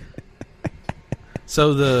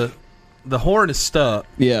 so the horn is stuck,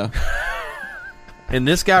 Yeah. and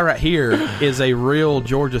this guy right here is a real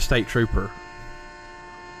Georgia State Trooper.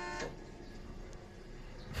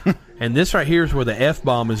 And this right here is where the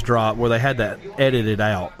F-bomb is dropped, where they had that edited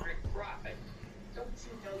out. Don't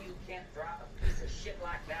you know you can't drop a piece of shit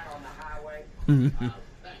like that on the highway? Thank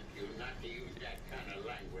you not to use that kind of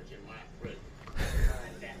language in my prison.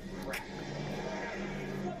 That crap.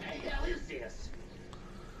 What the hell is this?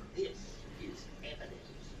 This is evidence.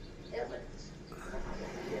 Evidence.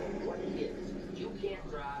 What it is, you can't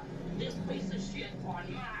drive this piece of shit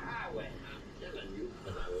on my highway. I'm telling you for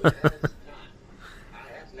the last time.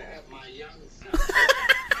 I happen to have my young son.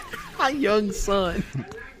 My young son.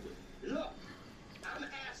 Look, I'm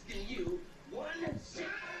asking you one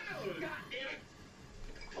simple, goddammit.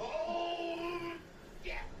 Hold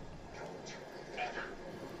yeah.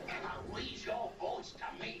 Ever raise your voice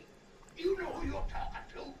to me? You know who you're talking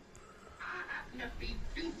to. I happen to be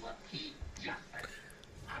Duper Keith Justice,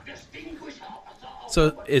 a distinguished officer.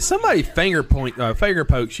 So if somebody finger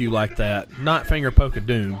pokes you like that, not finger poke a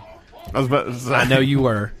doom, I was about to say. I know you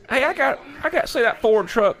were Hey, I got see that Ford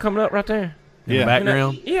truck coming up right there. in the Yeah.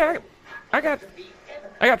 background. Yeah, I got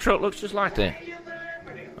a truck looks just like that.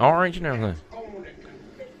 Orange and everything.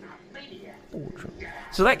 Ford truck.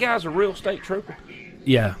 So that guy's a real state trooper.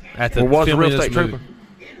 Yeah, at the Or was a filming real of this state movie.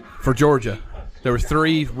 For Georgia. There were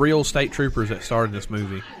 3 real state troopers that started this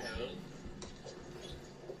movie.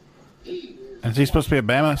 Is he supposed to be a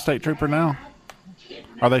Bama state trooper now?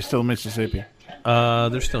 Are they still Mississippi?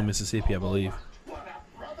 They're still in Mississippi, I believe.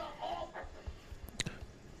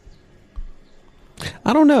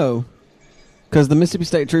 I don't know, because the Mississippi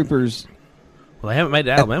State Troopers Well, they haven't made it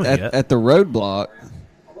to Alabama yet. at the roadblock.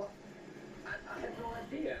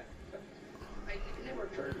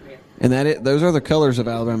 And those are the colors of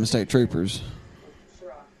Alabama State Troopers.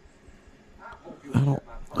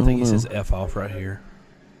 I think he says F off right here.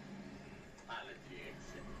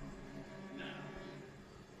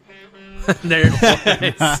 There it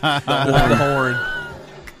was. the horn.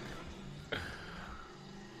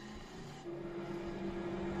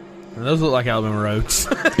 And those look like Alabama roads.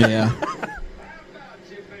 Yeah.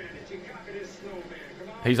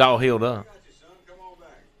 He's all healed up.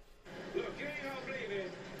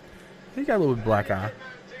 He got a little bit black eye.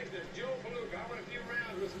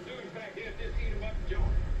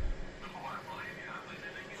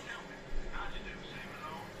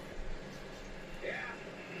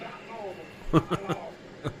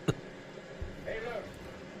 Hey, look,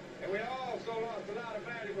 and we also lost a lot of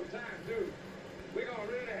valuable time, too. We're going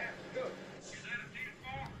to really have to cook. Is that a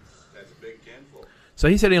tin That's a big tin full. So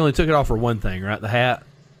he said he only took it off for one thing, right? The hat?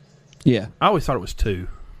 Yeah. I always thought it was two.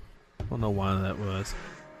 I don't know why that was.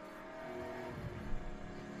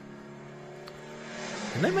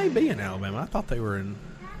 And they may be in Alabama. I thought they were in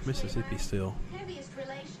Mississippi still. Heaviest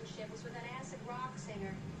relationship was with an acid rock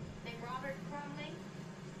singer named Robert Crumley.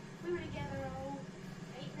 We were together,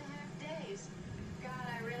 8.5 days. God,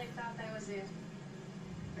 I really thought that was it.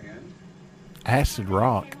 And? Acid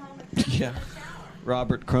rock. Yeah.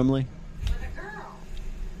 Robert Crumley. With a girl.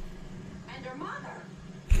 And her mother.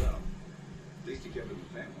 Well, at least he kept it in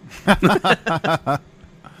the family.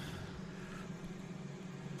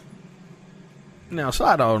 Now,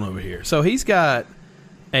 slide on over here. So he's got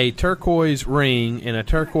a turquoise ring and a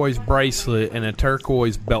turquoise bracelet and a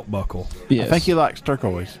turquoise belt buckle. Yes. I think he likes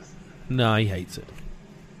turquoise. No, he hates it.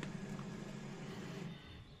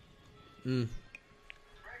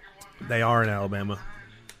 They are in Alabama.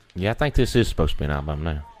 Yeah, I think this is supposed to be in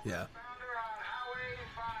Alabama now. Yeah.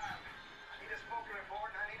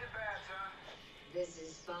 This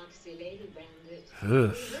is Foxy Lady Bandit. Ugh.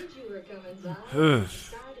 We heard you were coming, Zod. Ugh.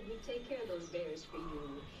 Decided we'd take care of those bears for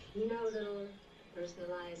you. You know, little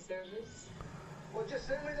personalized service. Well, just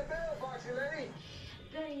send me the bill, Foxy Lady.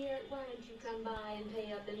 Better yet, why don't you come by and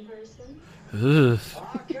pay up in person? Ugh.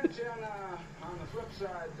 I'll catch you on the flip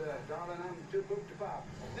side, darling. I'm too booked to pop.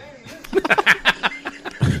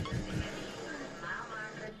 Mile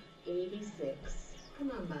marker 86.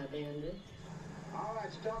 Come on by, Bandit. All right,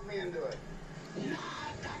 you talk me into it.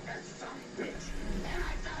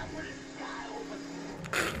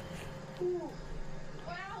 Well,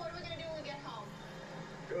 what are we going to do when we get home?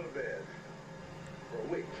 Go to bed. For a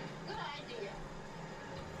week. Good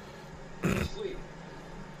idea. Sleep.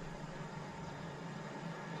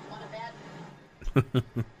 Want a bed?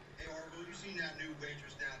 Hey, Orville, you seen that new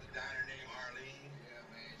waitress down at the diner named Arlene? Yeah,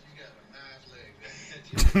 man, she's got a nice leg.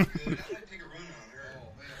 She's good. I'd like to take a run on her.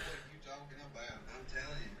 Oh, man, what are you talking about? I'm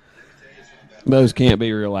telling you. Let me tell you something about Those can't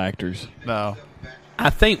be real actors. No. I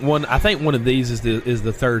think one of these is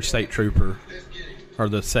the third state trooper, or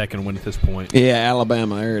the second one at this point. Yeah,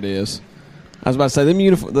 Alabama. There it is. I was about to say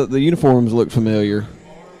the uniforms look familiar.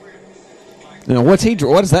 Now, what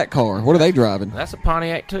is that car? What are they driving? That's a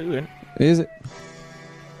Pontiac too, isn't it? Is it?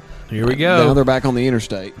 Here we Now go. they're back on the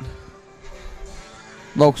interstate.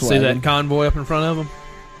 Volkswagen. See that convoy up in front of them?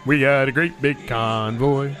 We got a great big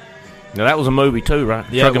convoy. Now that was a movie too, right?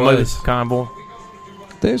 Yeah, Trucking it was. movie, Convoy.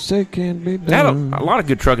 This it can be They had done. a lot of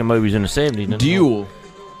good trucking movies in the 70s. didn't they? Duel.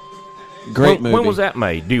 Great movie. When was that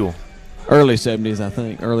made? Duel. Early 70s, I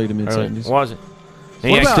think. Early to mid Early- 70s. Was it?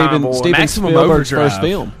 What about Steven Maximum Spielberg's Overdrive? first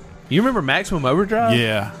film. You remember Maximum Overdrive?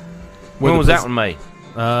 Yeah. When was that one made?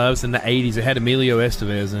 It was in the 80s. It had Emilio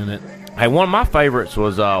Estevez in it. Hey, one of my favorites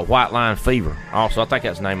was White Line Fever. Also, I think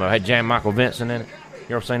that's the name of it. Had Jan Michael Vincent in it.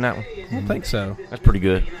 You ever seen that one? I don't think so. That's pretty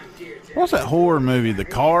good. What's that horror movie? The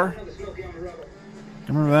Car?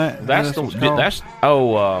 Remember that? That's What the it's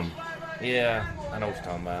called? yeah, I know what you're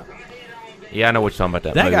talking about. Yeah, I know what you're talking about.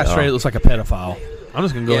 That That movie. guy straight looks like a pedophile. I'm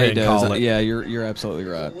just gonna go Yeah, ahead he and does. call it. Yeah, you're absolutely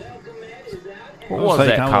right. What I'll was say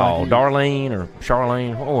that kinda called? like Darlene or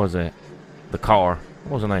Charlene? What was that? The car.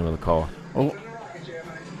 What was the name of the car? Oh,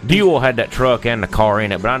 Duel had that truck and the car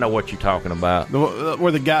in it, but I know what you're talking about.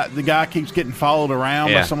 where the guy keeps getting followed around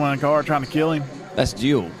by Yeah. someone in a car trying to kill him. That's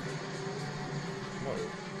Duel.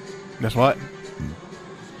 Guess what?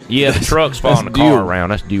 Yeah, the truck's following the That's car Duel. around.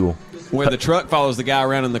 That's Duel. Where the truck follows the guy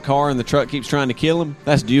around in the car and the truck keeps trying to kill him.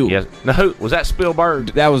 That's Duel. Yes. Now, who was that? Spielberg.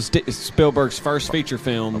 That was Spielberg's first feature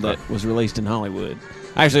film that was released in Hollywood.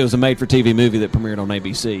 Actually, it was a made-for-TV movie that premiered on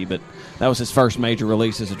ABC, but that was his first major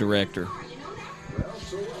release as a director.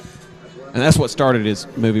 And that's what started his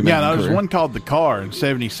movie making Yeah, there was career. one called The Car in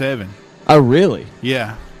 '77. Oh, really?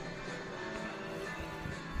 Yeah.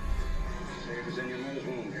 Safe is in your mother's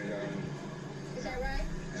womb here, darling. Is that right?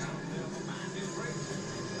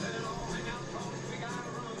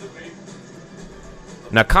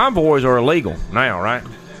 Now convoys are illegal now, right?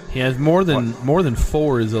 He has more than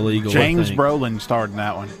 4 is illegal. I James think. Brolin starred in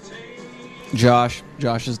that one.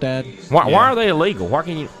 Josh's dad. Why Yeah. are they illegal? Why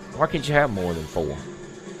can't you have more than 4?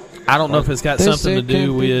 I don't know if it's got This something to it do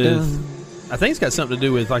can't be with. done. I think it's got something to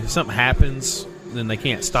do with like if something happens, then they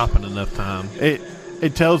can't stop in enough time.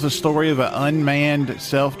 It tells the story of an unmanned,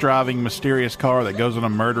 self-driving, mysterious car that goes on a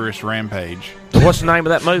murderous rampage. What's the name of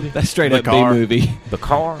that movie? That's straight The up B Car. movie. The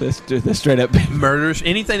Car. That's straight up. Murderous.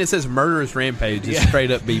 Anything that says murderous rampage is straight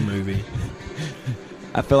up B movie.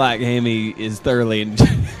 I feel like Hammy is thoroughly.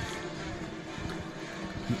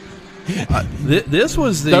 This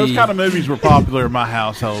was the Those kind of movies were popular in my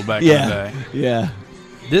household back in the day. Yeah.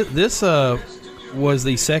 This was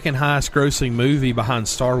the second highest grossing movie behind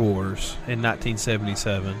Star Wars in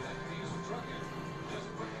 1977.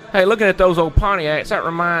 Hey, looking at those old Pontiacs, that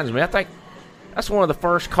reminds me. I think that's one of the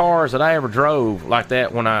first cars that I ever drove like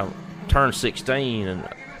that when I turned 16 and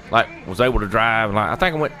like was able to drive. Like I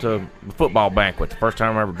think I went to a football banquet. The first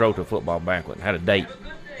time I ever drove to a football banquet and had a date.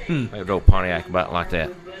 I drove Pontiac about like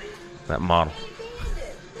that model.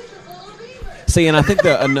 See, and I think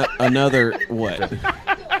another what?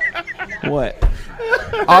 What?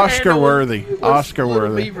 Oscar worthy. Oscar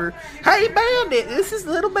worthy. Hey, Bandit, this is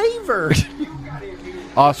Little Beaver.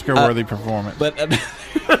 Oscar worthy performance. But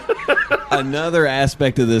another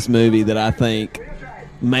aspect of this movie that I think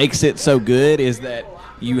makes it so good is that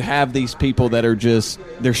you have these people that are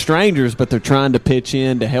they're strangers, but they're trying to pitch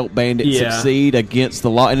in to help Bandit succeed against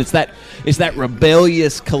the law, and it's that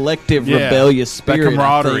rebellious, collective, rebellious spirit, that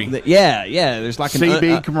camaraderie. There's like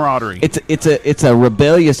CB camaraderie. It's a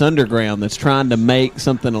rebellious underground that's trying to make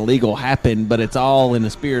something illegal happen, but it's all in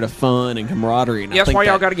the spirit of fun and camaraderie. And Yeah, I that's think why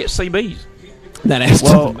y'all got to get CBs. that adds to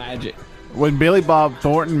the magic. When Billy Bob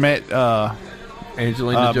Thornton met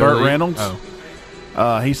Angelina Burt Jolie. Reynolds,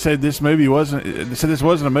 he said this wasn't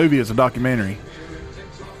a movie; it's a documentary.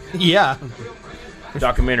 Yeah.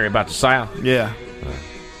 Documentary about the South. Yeah.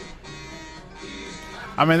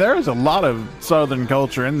 I mean, there is a lot of Southern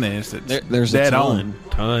culture in this. There's dead a ton.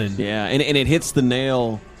 Ton. Yeah, and it hits the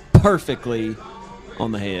nail perfectly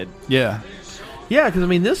on the head. Yeah. Yeah, because I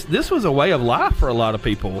mean, this was a way of life for a lot of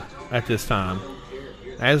people at this time,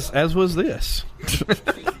 as was this.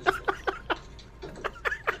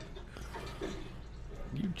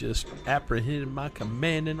 You just apprehended my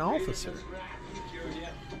commanding officer.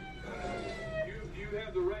 You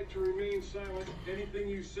have the right to remain silent. Anything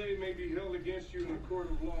you say may be held against you in a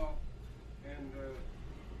court of law. And,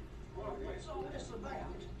 What's all this about?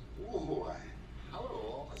 Why,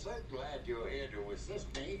 hello, officer. Glad you're here to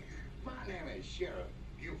assist me. My name is Sheriff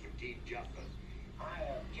Buford T. Justice. I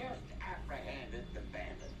have just apprehended the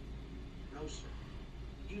bandit. No, sir.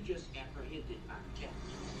 You just apprehended my cat.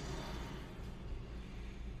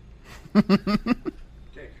 Take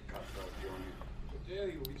the cuffs off, Johnny. what the hell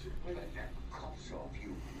you we should play? Take that cuffs off, you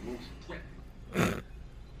moose twit.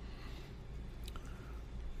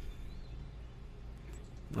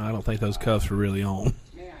 I don't think those cuffs were really on.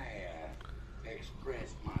 May I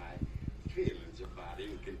express my feelings about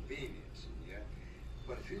inconveniencing you?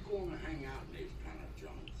 But if you're going to hang out in these kind of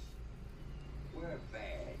joints, wear a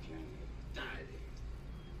badge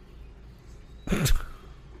and tie.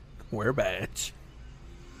 Wear a badge.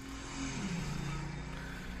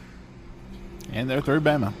 And they're through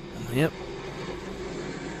Bama. Yep.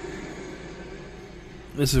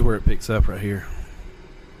 This is where it picks up right here.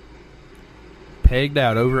 Pegged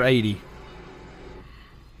out over 80.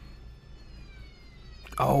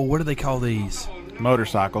 Oh, what do they call these?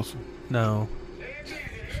 Motorcycles. No.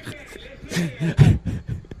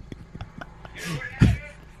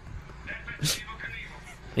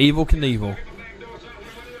 Evil Knievel.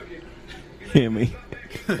 Hammy.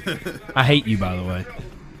 I hate you, by the way.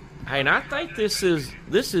 Hey, and I think this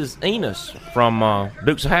is Enos from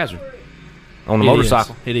Dukes of Hazzard on the It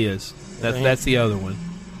motorcycle. is. It is. That's the other one.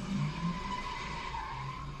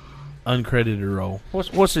 Uncredited role.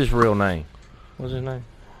 What's his real name? What's his name?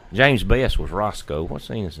 James Best was Roscoe. What's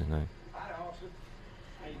Enos' name? Hi, officer.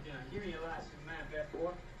 How you doing? Give me your license and map that boy.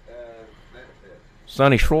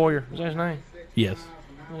 Sonny Schroyer. Is that his name? Yes.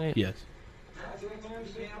 Yes. That's what I'm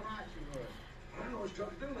saying. I know it's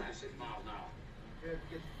truck doing 96 miles an hour.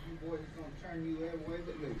 You boys is gonna turn you every way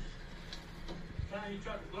but loose. Time you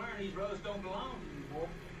truckers learn these roads don't belong to you, boy.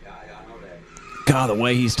 Yeah, I know that. God, the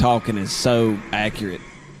way he's talking is so accurate.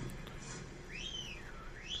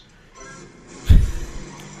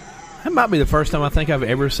 That might be the first time I think I've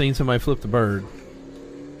ever seen somebody flip the bird.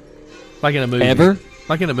 Like in a movie. Ever?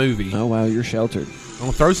 Like in a movie. Oh, wow, you're sheltered. I'm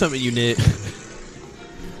going to throw something at you, Nick.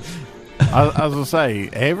 I was going to say,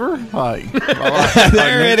 ever? Like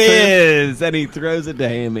There it is. And he throws it to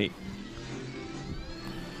Hammy.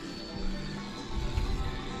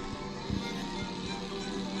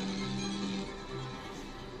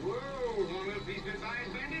 Whoa, want a little piece of advice,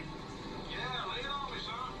 Bandit? Yeah, lay it on me,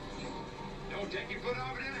 son. Don't take your foot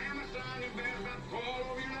off it in a hammer, son. Your bear's about to fall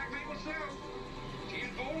over you like maple syrup. 10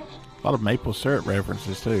 volts. A lot of maple syrup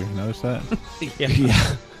references, too. You notice that?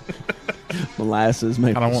 Yeah. Molasses,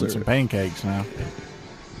 maple I want syrup. some pancakes now.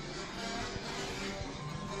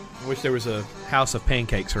 I wish there was a house of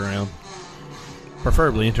pancakes around.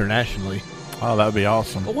 Preferably internationally. Oh, that would be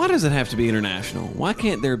awesome. But why does it have to be international? Why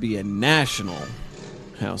can't there be a national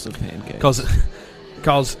house of pancakes?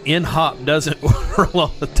 Because IHOP doesn't roll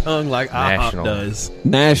off the tongue like National. IHOP does.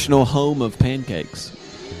 National home of pancakes.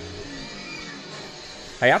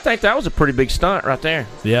 Hey, I think that was a pretty big stunt right there.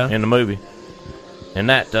 Yeah. In the movie.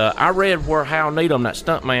 And that I read where Hal Needham, that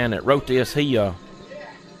stuntman that wrote this, I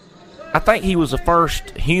think he was the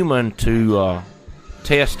first human to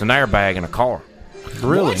test an airbag in a car.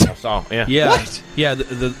 Really? I saw, yeah. Yeah. What? Yeah,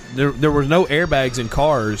 there were no airbags in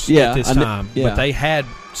cars Yeah, at this I kn- time. yeah. But they had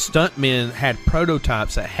stuntmen had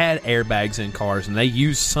prototypes that had airbags in cars, and they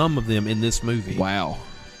used some of them in this movie. Wow.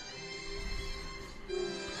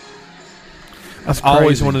 I've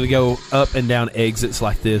always wanted to go up and down exits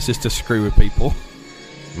like this just to screw with people.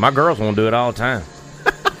 My girls want to do it all the time.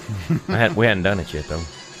 We hadn't done it yet, though.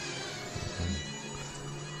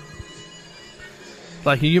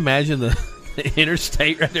 Like, can you imagine the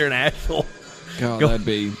interstate right there in Asheville? God, Go- that'd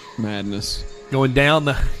be madness. Going down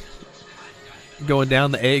the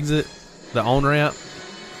exit, the on ramp,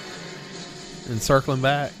 and circling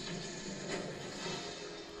back.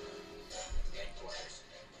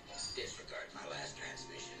 Disregard my last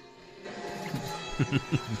transmission.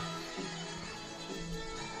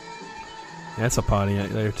 That's a Pontiac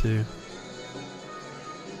there too.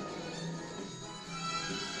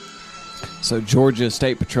 So Georgia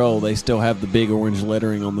State Patrol, they still have the big orange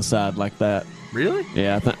lettering on the side like that. Really?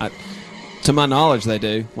 Yeah, to my knowledge, they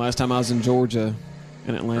do. Last time I was in Georgia,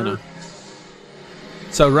 in Atlanta.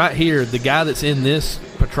 So right here, the guy that's in this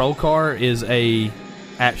patrol car is a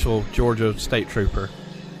actual Georgia State Trooper.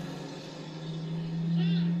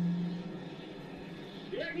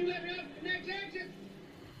 You reckon you let me off the next exit?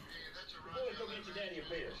 Boys, go get your daddy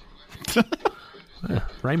a beer.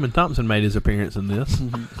 Raymond Thompson made his appearance in this.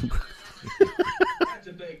 That's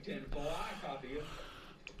a big 10-4. I copy you.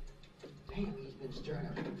 Damn, he's been stirring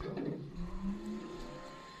up the trouble.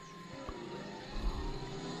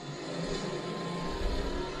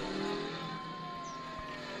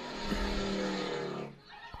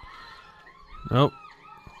 Nope.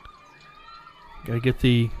 Gotta get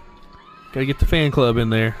the fan club in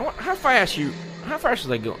there. How fast are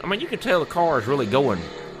they going? I mean, you can tell the car is really going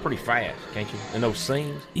pretty fast, can't you? In those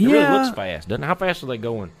scenes, it really Yeah. looks fast, doesn't it? How fast are they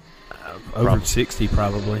going? Over Probably. 60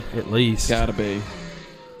 probably, at least. Gotta be.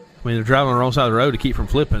 I mean, they're driving on the wrong side of the road to keep from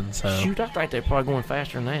flipping, so. Shoot, I think they're probably going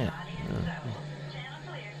faster than that.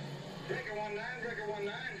 Breaker 19, Breaker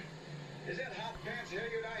 19. Is that hot pants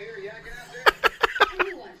Hilliard I hear yakking out there?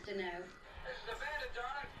 Who wants to know? This is the bandit,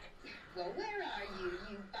 darling. Well, where are you,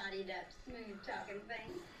 you bodied up, smooth talking thing?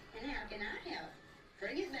 And how can I help?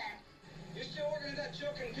 Bring it back. You still working at that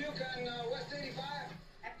choke and puke on West 85?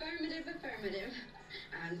 Affirmative, affirmative.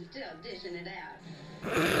 I'm still dishing it out.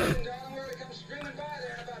 Listen, darling, we're to come screaming by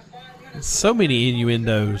there in about 5 minutes. So many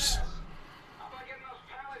innuendos. How about getting those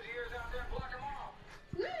pallets of yours out there and block them off?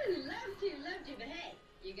 Woo, love to, but hey,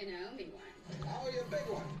 you're gonna owe me one. I'll owe you a big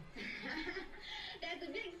one. That's a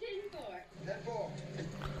big 10-4. 10-4.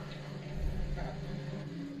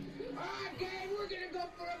 All right, gang, we're gonna go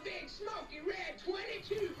for a big smoky red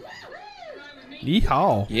 22.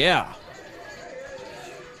 Yeehaw. Yeah.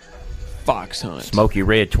 Fox hunt. Smoky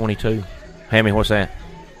Red 22. Hammy, what's that?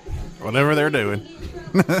 Whatever they're doing.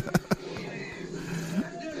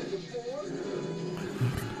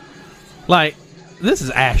 Like, this is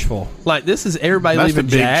Asheville. Like, this is everybody That's the leaving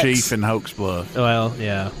Big Jack's. Chief in Hoax Bluff. Well,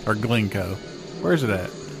 yeah, Or Glencoe. Where's it at?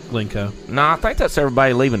 Glencoe. No, I think that's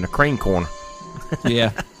everybody leaving the cream corner.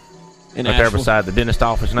 Yeah. In Right there Asheville. beside the dentist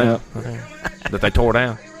office now. That they tore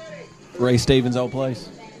down. Ray Stevens' old place.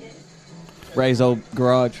 Ray's old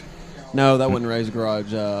garage. No, that wasn't Ray's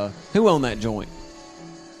garage. Who owned that joint?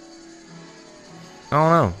 I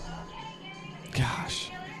don't know.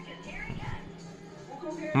 Gosh.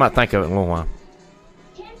 I might think of it in a little while.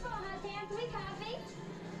 10-4, hot pants, we copy.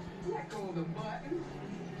 Let go of the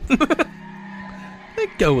button.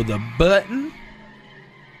 Let go with the button.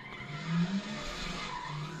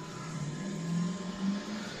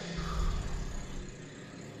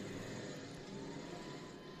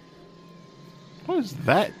 What is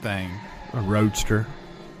that thing? A roadster.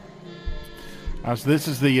 So this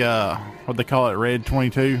is the what they call it, Red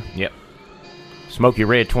 22. Yep. Smoky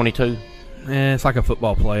Red 22. It's like a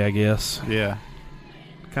football play, I guess. Yeah.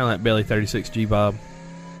 Kind of like Belly 36 G-Bob.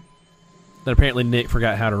 That apparently Nick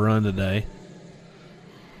forgot how to run today.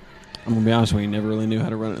 I'm going to be honest with you, never really knew how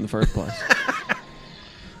to run it in the first place.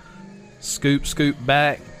 Scoop, scoop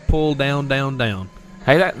back, pull down, down, down.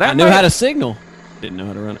 Hey, that I knew how to signal. Didn't know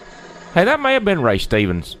how to run it. Hey, that may have been Ray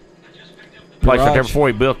Stevens' place right there Garage. before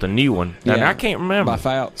he built the new one. Now, Yeah. I can't remember. By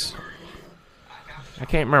Fouts. I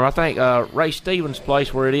can't remember. I think Ray Stevens'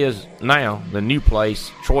 place where it is now, the new place,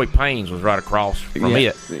 Troy Payne's was right across from Yeah.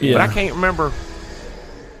 it. Yeah. But I can't remember.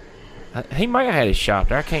 He may have had his shop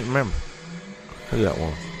there. I can't remember who that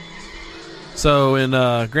was. So in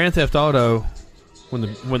Grand Theft Auto, when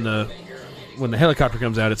the helicopter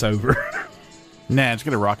comes out, it's over. Nah, it's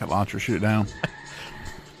got a rocket launcher. Shoot it down.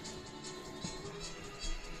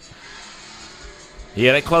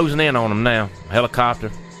 Yeah, they closing in on him now.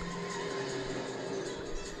 Helicopter.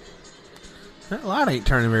 That light ain't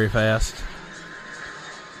turning very fast.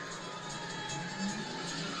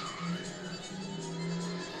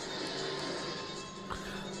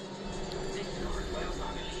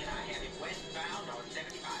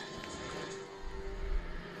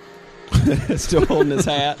 Still holding his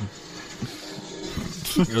hat.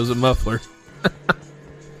 Goes a muffler.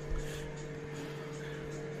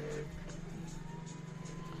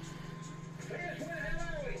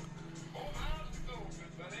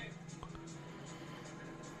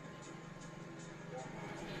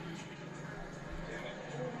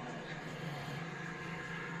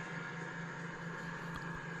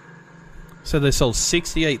 So they sold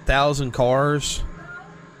 68,000 cars,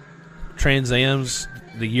 Trans Ams,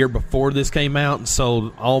 the year before this came out, and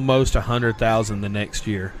sold almost 100,000 the next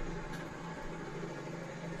year.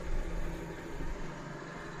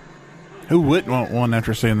 Who wouldn't want one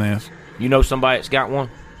after seeing this? You know somebody that's got one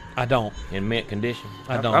I don't. in mint condition?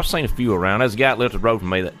 I don't. I've seen a few around. There's a guy that lived up the road from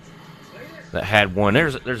me that had one.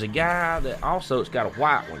 There's a guy that also has got a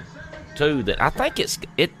white one too. That I think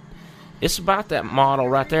it's about that model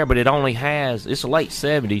right there, but it only has, it's the late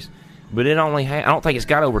 70s, but it only has, I don't think it's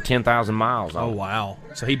got over 10,000 miles on Oh, it. wow.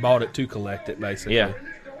 So he bought it to collect it, basically. Yeah.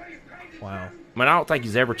 Wow. I mean, I don't think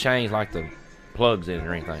he's ever changed like the plugs in it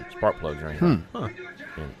or anything, spark plugs or anything. Huh.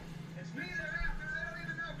 Yeah.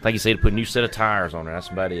 I think he said to put a new set of tires on it. That's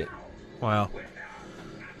about it. Wow.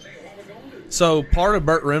 So part of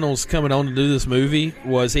Burt Reynolds coming on to do this movie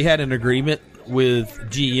was he had an agreement with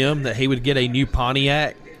GM that he would get a new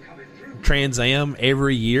Pontiac Trans Am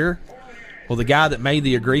every year. Well, the guy that made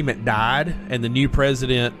the agreement died, and the new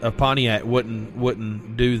president of Pontiac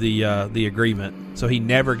wouldn't do the agreement, so he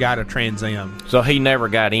never got a Trans Am. So he never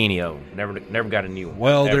got any of them. Never got a new one.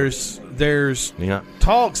 Well, Ever. there's Yeah.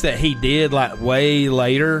 talks that he did like way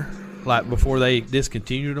later, like before they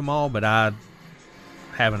discontinued them all, but I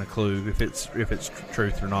haven't a clue if it's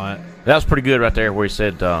truth or not. That was pretty good right there where he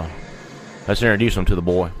said, let's introduce him to the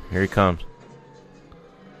boy. Here he comes.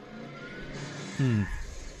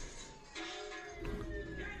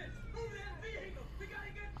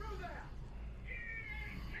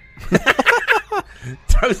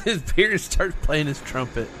 Throws his beer and starts playing his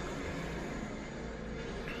trumpet.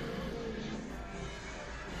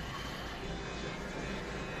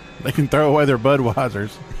 They can throw away their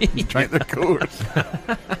Budweisers and drink their Coors.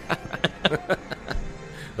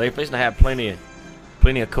 They're fixing to have plenty of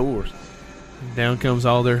Coors. Down comes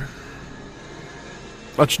all their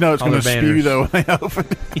Let you know it's all going to their spew banners. though when they open.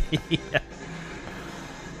 yeah.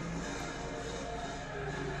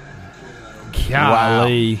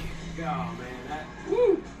 Golly.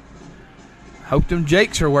 Hope them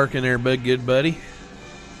Jakes are working there, good buddy.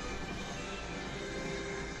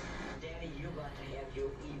 Daddy, you're about to have your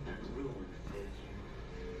evening ruined.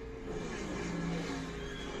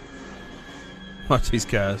 Watch these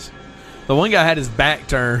guys. The one guy had his back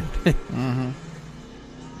turned. Mm-hmm.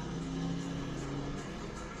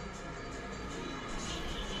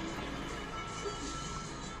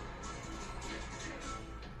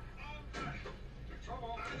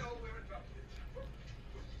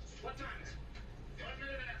 What time is it? 1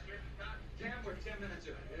 minute after. Damn, we're 10 minutes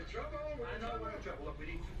in. In trouble? I know we're in trouble. Look, we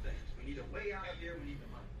need two things. We need a way out of here. We need the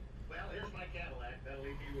money. Well, here's my Cadillac. That'll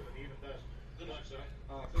leave you with an even dozen. Good luck, sir.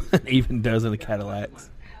 Even dozen of Cadillacs.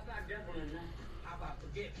 How about doubling that? How about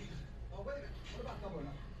forget you? Oh, wait a minute. What about doubling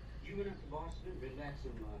up? You went up to Boston, relax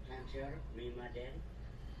some clam chowder, me and my daddy?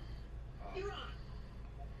 You're on.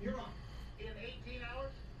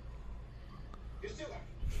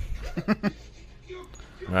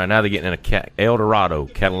 All right, now they're getting in a Eldorado,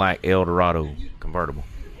 Cadillac Eldorado convertible.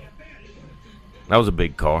 That was a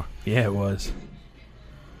big car. Yeah, it was.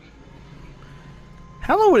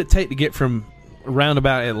 How long would it take to get from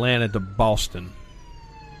roundabout Atlanta to Boston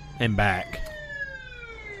and back?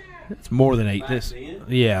 It's more than 8.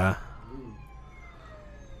 Yeah.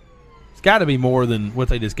 It's got to be more than what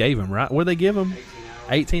they just gave him, right? What did they give him?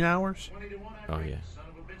 18 hours? Oh, yeah.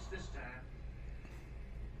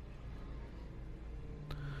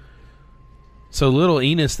 So Little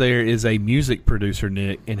Enos there is a music producer,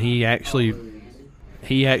 Nick, and he actually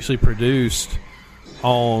produced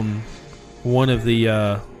on one of the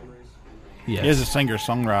yes. He is a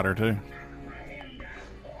singer-songwriter, too.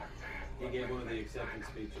 He gave one of the acceptance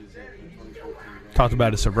speeches at the 2014. Talked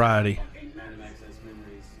about his sobriety.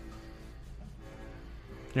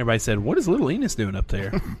 Everybody said, "What is Little Enos doing up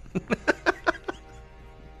there?"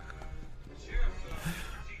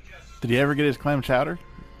 Did he ever get his clam chowder?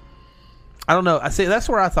 I don't know. I see. That's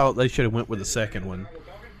where I thought they should have went with the second one,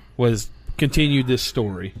 was continued this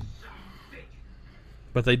story,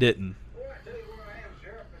 but they didn't.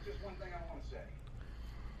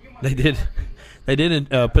 They did. They didn't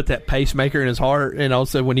put that pacemaker in his heart, and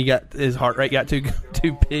also when he got his heart rate got too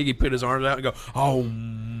big, he put his arms out and go, "Oh!"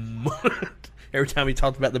 Every time he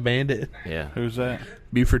talked about the bandit. Yeah. Who's that?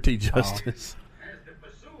 Buford T. Justice. As the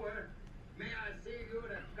pursuer, may I say you're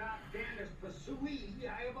the goddamnest pursuee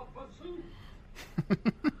I ever pursued.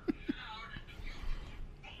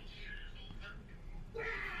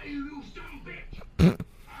 You son of a bitch!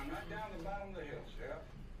 I'm right down the bottom of the hill, Sheriff.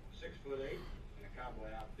 6'8" in a cowboy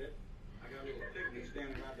outfit. I got a little pygmy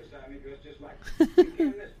standing right beside me, dressed just like you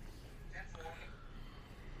can't listen.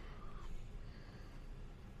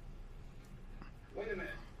 Wait a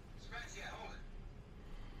minute. Scratch that, hold it.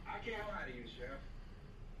 I can't lie to you, Sheriff.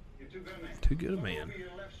 You're too good a man. Too good a man. Over your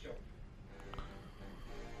left shoulder.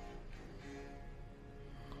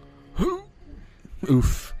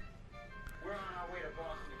 Oof. We're on our way to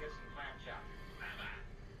Boston to get some clam chowder.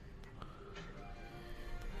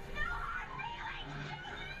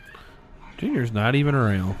 Junior's not even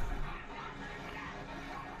around.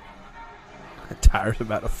 That tire's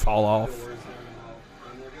about to fall off.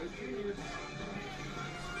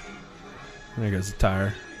 There goes the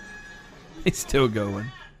tire. He's still going.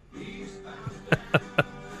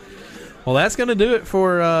 Well, that's going to do it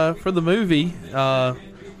for the movie.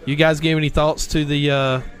 You guys gave any thoughts to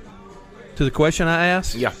the question I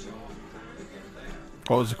asked? Yeah.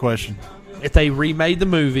 What was the question? If they remade the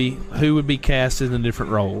movie, who would be cast in the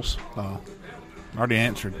different roles? Already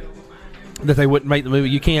answered. That they wouldn't make the movie.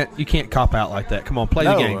 You can't cop out like that. Come on, play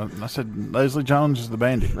the game. I said Leslie Jones is the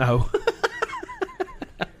bandit. Oh.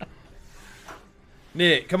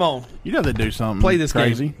 Nick, come on. You know they do something Play this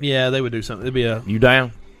crazy. game. Yeah, they would do something. It'd be a. You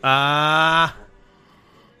down?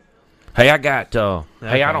 Hey, I got. Okay.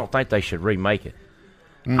 Hey, I don't think they should remake it.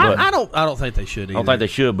 I don't think they should either. I don't think they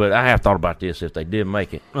should, but I have thought about this. If they did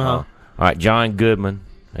make it, all right, John Goodman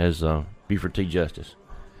as Buford T. Justice,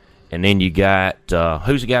 and then you got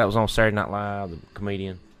who's the guy that was on Saturday Night Live, the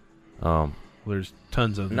comedian? There's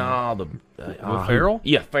tons of them. No, Will Ferrell?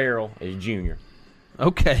 Yeah, Ferrell as Junior.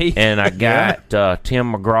 Okay. And I got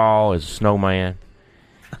Tim McGraw as Snowman.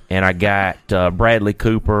 And I got Bradley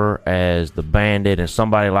Cooper as the bandit, and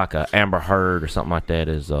somebody like a Amber Heard or something like that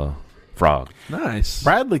as Frog. Nice.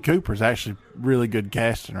 Bradley Cooper's actually really good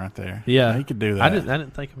casting right there. Yeah, he could do that. I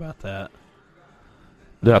didn't think about that.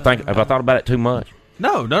 Have I thought about it too much?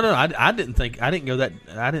 No. I didn't think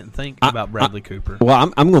about Bradley Cooper.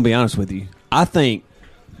 Well, I'm going to be honest with you. I think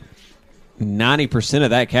 90% of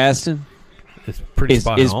that casting It's pretty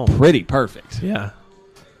spot is on. pretty perfect. Yeah.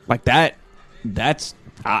 Like that.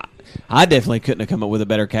 I definitely couldn't have come up with a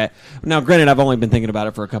better cat. Now, granted, I've only been thinking about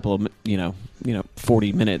it for a couple of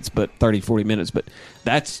 40 minutes, but 30-40 minutes. But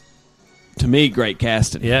that's, to me, great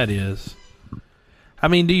casting. Yeah, it is. I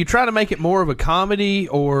mean, do you try to make it more of a comedy,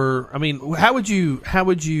 or how would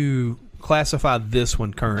you classify this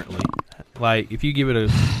one currently? Like, if you give it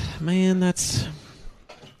a man,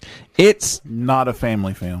 it's not a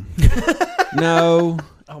family film. No,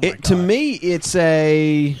 to me, it's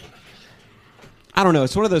a. I don't know.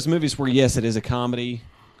 It's one of those movies where, yes, it is a comedy,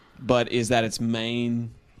 but is that its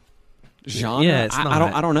main genre? Yeah, it's not.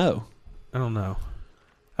 I don't know. I don't know.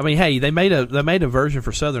 I mean, hey, they made a version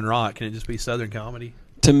for Southern Rock. Can it just be Southern comedy?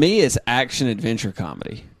 To me, it's action adventure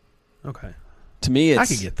comedy. Okay. To me, I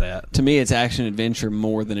could get that. To me, it's action adventure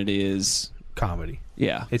more than it is comedy.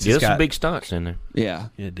 Yeah, There's some big stunts in there. Yeah,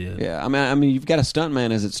 it did. Yeah, I mean, you've got a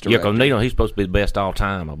stuntman as its director. Yeah, because Needham, he's supposed to be the best all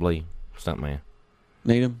time, I believe. Stuntman.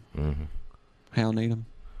 Needham. Mm-hmm. Hal Needham.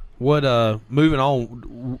 What moving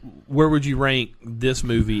on? Where would you rank this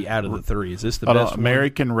movie out of the three? Is this the best?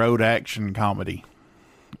 American road action comedy.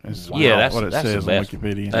 Yeah, that's what it that's says the on best.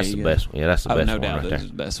 Wikipedia. That's the best. Yeah, that's the best no one doubt right this there. is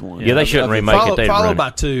the best one. Yeah, they shouldn't remake it. They'd Followed ruin by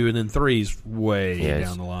it. 2, and then 3's way Yeah,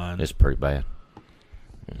 down the line. It's pretty bad.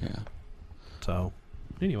 Yeah. So,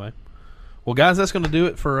 anyway. Well, guys, that's going to do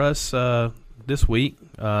it for us this week.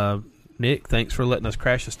 Nick, thanks for letting us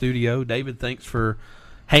crash the studio. David, thanks for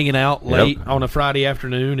hanging out late on a Friday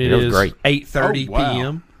afternoon. It was is great. 8:30 Oh, wow.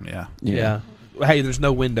 p.m. Yeah. Yeah. Hey, there's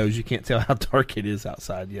no windows. You can't tell how dark it is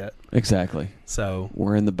outside yet. Exactly. So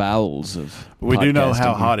we're in the bowels of We do know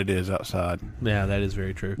how podcasting. hot it is outside. yeah, that is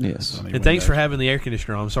very true. Yes. Don't need And thanks for windows. having the air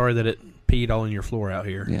conditioner on. I'm sorry that it peed all in your floor out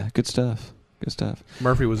here. Yeah, good stuff. Good stuff.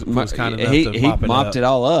 Murphy was kind enough he to mop it mopped up. it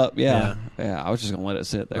all up. Yeah. I was just gonna let it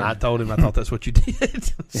sit there. I told him I thought that's what you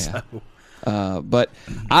did. Yeah. So, But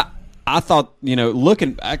I thought,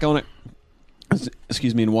 looking back on it,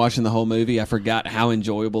 excuse me, and watching the whole movie, I forgot how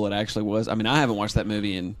enjoyable it actually was. I mean, I haven't watched that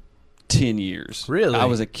movie in 10 years. Really? I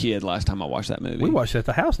was a kid last time I watched that movie. we watched it at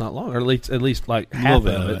the house not long, or at least like half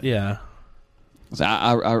bit of of it. it. Yeah. So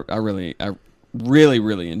I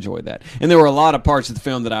really enjoyed that. And there were a lot of parts of the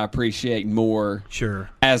film that I appreciate more Sure.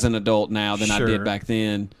 as an adult now than I Sure. did back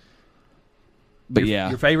then. But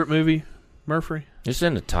Your favorite movie, Murphy? It's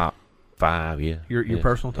in the top 5. Yeah. Your Yeah.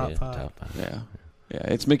 personal top Yeah, 5? Top 5. yeah,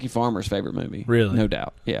 it's Mickey Farmer's favorite movie. Really? No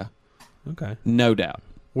doubt. Yeah, Okay. no doubt.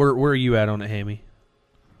 Where are you at on it, Hammy?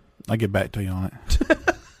 I'll get back to you on it.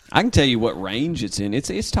 I can tell you what range it's in. It's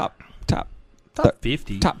top Top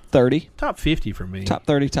 50. top 30, Top 50 for me. top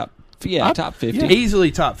 30, top 50. Easily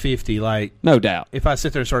top 50. Like, No doubt. if I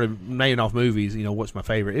sit there and started naming off movies, what's my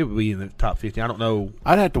favorite? It would be in the top 50. I don't know.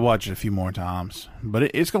 I'd have to watch it a few more times, but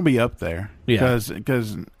it's going to be up there. Yeah.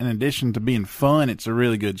 Because in addition to being fun, it's a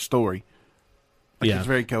really good story. Yeah. It's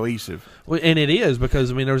very cohesive. Well, and it is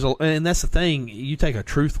because, and that's the thing. You take a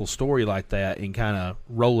truthful story like that and kind of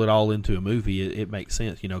roll it all into a movie, it makes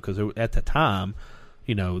sense, because at the time,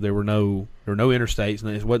 there were no interstates,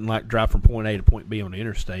 and it wasn't like drive from point A to point B on the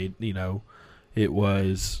interstate. It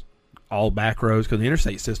was all back roads because the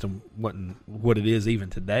interstate system wasn't what it is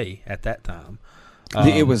even today at that time.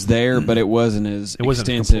 It was there, but it wasn't as wasn't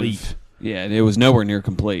extensive. complete. Yeah, it was nowhere near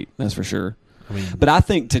complete. That's for sure. I mean, But I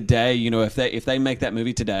think today, if they make that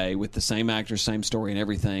movie today with the same actors, same story, and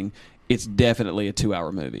everything, it's definitely a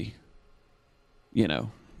 2-hour movie.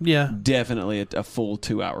 yeah, Definitely a full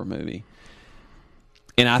 2-hour movie.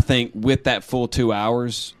 And I think with that full 2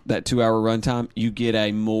 hours, that 2-hour runtime, you get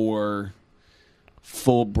a more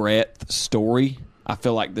full breadth story. I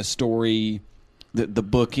feel like the story, the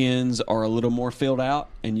bookends are a little more filled out,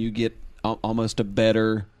 and you get almost a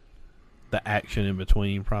better the action in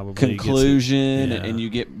between probably conclusion, gets it. Yeah. and you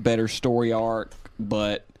get better story arc.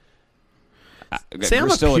 But See, I'm we're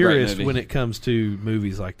still a great curious movie. when it comes to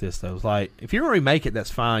movies like this, though. It's like, if you're going to remake it,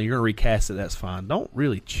 that's fine. You're going to recast it, that's fine. Don't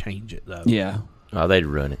really change it, though. Yeah. Oh, they'd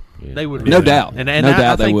run it. Yeah. They would. No doubt. And No I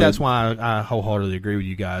doubt they think would. that's why I wholeheartedly agree with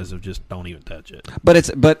you guys of just don't even touch it. But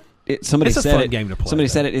somebody It's a said fun it. game to play, Somebody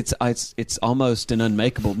though. said it. It's almost an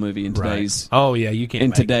unmakeable movie in today's. Right. Oh, yeah, you can't In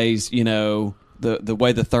make it. today's, the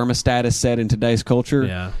way the thermostat is set in today's culture.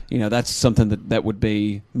 Yeah. That's something that would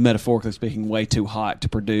be, metaphorically speaking, way too hot to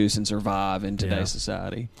produce and survive in today's Yeah.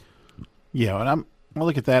 society. Yeah, and I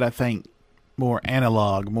look at that, I think more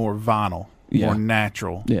analog, more vinyl, Yeah. more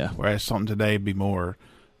natural. Yeah. Whereas something today would be more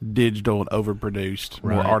digital and overproduced,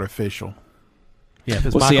 more Right. artificial. Yeah, if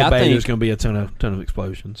it's Well, see, Michael I Bay, think- there's going to be a ton of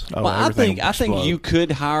explosions. Oh, Well, I everything think will explode. you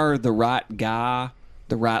could hire the right guy,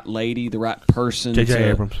 the right lady, the right person. J.J.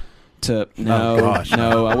 Abrams. gosh.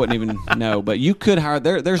 No, I wouldn't even know. But you could hire.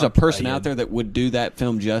 There's a person out there that would do that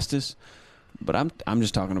film justice. But I'm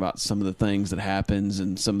just talking about some of the things that happens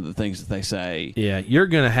and some of the things that they say. Yeah, you're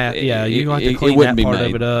gonna have. Yeah, It- you're gonna have it- to clean it wouldn't that be part of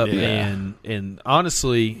made. it up. Yeah. And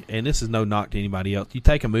honestly, and this is no knock to anybody else. You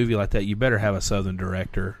take a movie like that, you better have a Southern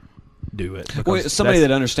director do it. Well, because somebody that's-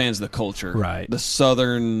 that understands the culture, Right. The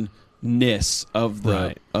southernness of the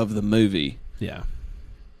Right. of the movie. Yeah.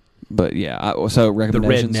 But yeah, so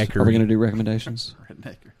recommendations. redneckery. Are we going to do recommendations?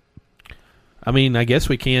 I mean, I guess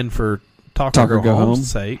we can for Talk or Go Home's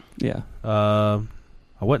sake. Yeah. I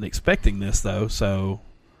wasn't expecting this though, so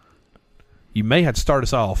you may have to start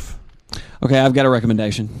us off. Okay, I've got a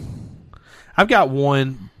recommendation. I've got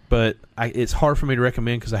one, but it's hard for me to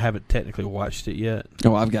recommend because I haven't technically watched it yet.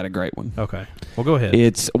 Oh, I've got a great one. Okay, well, go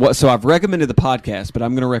ahead. So I've recommended the podcast, but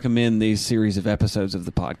I'm going to recommend these series of episodes of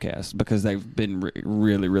the podcast because they've been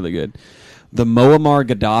really, really good. The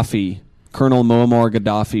Colonel Muammar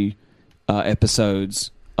Gaddafi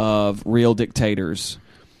episodes of Real Dictators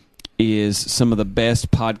is some of the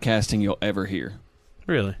best podcasting you'll ever hear.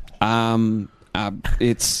 Really?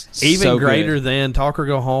 It's even so greater good. than Talk or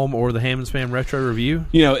Go Home or the Ham and Spam Retro Review.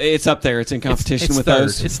 You know, it's up there. It's in competition It's with third.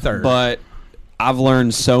 those. It's third. But I've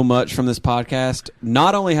learned so much from this podcast.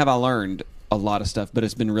 Not only have I learned a lot of stuff, but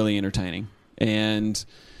it's been really entertaining. And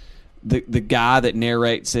the guy that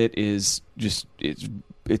narrates it is just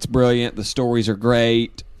it's brilliant. The stories are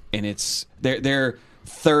great, and they're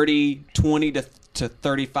 20 to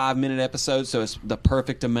 35-minute episodes, so it's the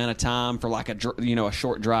perfect amount of time for like a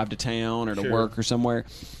short drive to town or to Sure. work or somewhere.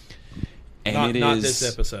 And Not this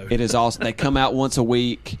episode. It is also they come out once a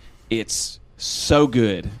week. It's so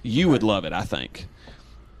good. You would love it, I think.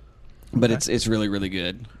 But it's really, really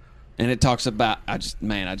good. And it talks about I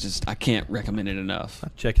can't recommend it enough.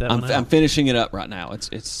 Check that one out. I'm finishing it up right now.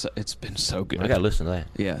 It's been so good. I gotta listen to that.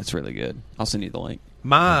 Yeah, it's really good. I'll send you the link.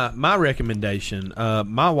 My recommendation,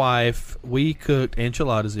 my wife, we cooked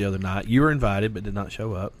enchiladas the other night. You were invited but did not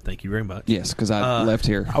show up. Thank you very much. Yes, because I left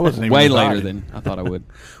here I wasn't even way invited. later than I thought I would.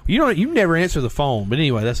 You never answer the phone, but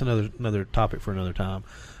anyway, that's another topic for another time.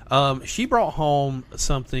 She brought home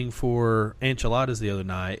something for enchiladas the other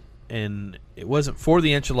night, and it wasn't for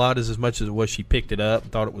the enchiladas as much as it was she picked it up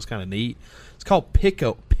and thought it was kind of neat. It's called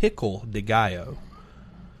pickle de gallo.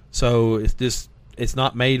 So it's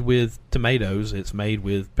not made with tomatoes. It's made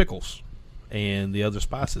with pickles and the other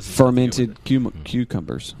spices. and stuff that go with Fermented it.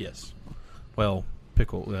 cucumbers. Yes. Well,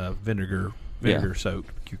 vinegar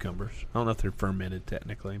soaked cucumbers. I don't know if they're fermented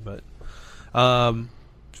technically, but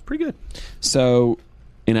it's pretty good. So,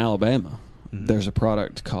 in Alabama, there's a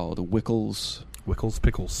product called Wickles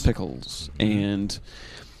Pickles. and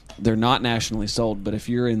they're not nationally sold. But if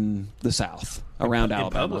you're in the South, around in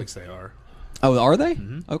Alabama, Publix they are. Oh, are they?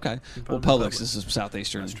 Mm-hmm. Okay. Well, Publix is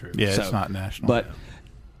southeastern. That's true. Yeah, so, it's not national. But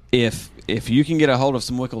if you can get a hold of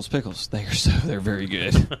some Wickles pickles, they're very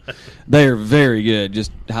good. They are very good.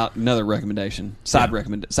 Just another recommendation. Side rec.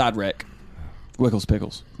 Wickles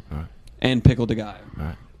pickles. All right. And pickle de gallo. All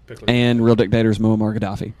right. And Real Dictators Muammar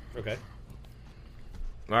Gaddafi. Okay.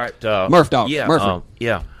 All right, Murph Dog. Yeah, Murphy.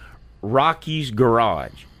 yeah. Rocky's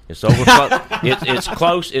Garage. It's over. It's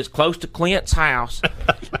close. It's close to Clint's house.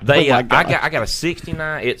 They. Oh my I God. got a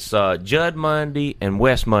 '69. It's Judd Mundy and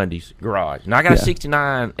Wes Mundy's garage. And I got a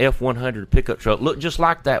 '69 F100 pickup truck. Looked just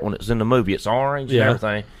like that when it's in the movie. It's orange and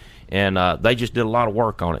everything. And they just did a lot of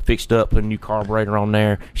work on it. Fixed it up, put a new carburetor on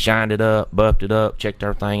there, shined it up, buffed it up, checked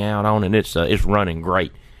everything out on it. And it's running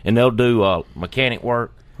great. And they'll do mechanic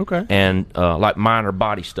work. Okay. And like minor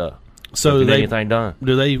body stuff. So if you need they anything done.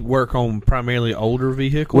 Do they work on primarily older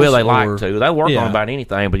vehicles? Well, they like or- to. They work Yeah. on about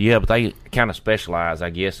anything, but they kind of specialize, I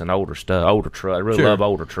guess, in older stuff, older trucks. They really Sure. love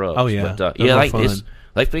older trucks. Oh, yeah. but, They're more fun.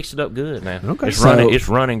 they fixed it up good now. Okay. It's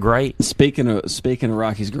running great. Speaking of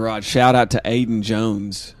Rocky's Garage, shout out to Aiden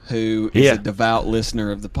Jones, who is a devout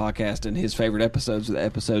listener of the podcast, and his favorite episodes are the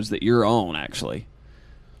episodes that you're on, actually.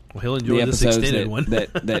 Well, he'll enjoy this episodes extended one.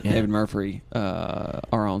 that David Murphy are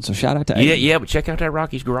on. So shout out to Aiden. Yeah, but check out that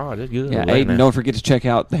Rocky's Garage. It's good. Yeah, over there Aiden, now. don't forget to check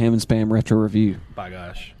out the Ham and Spam Retro Review. By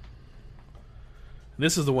gosh.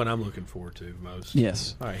 This is the one I'm looking forward to most.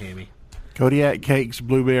 Yes. All right, Hammy. Kodiak Cakes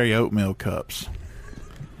Blueberry Oatmeal Cups.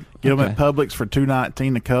 Get them at Publix for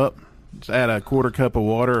 $2.19 a cup. Just add a quarter cup of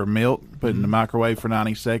water or milk. Put it in the microwave for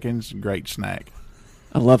 90 seconds. Great snack.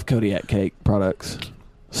 I love Kodiak Cake products.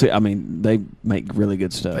 See, I mean, they make really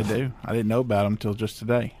good stuff. They do. I didn't know about them until just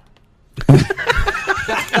today.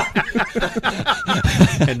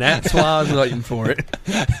 And that's why I was waiting for it.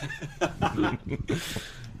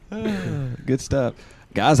 Good stuff.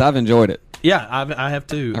 Guys, I've enjoyed it. Yeah, I have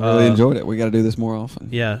too. I really enjoyed it. We got to do this more often.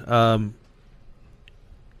 Yeah.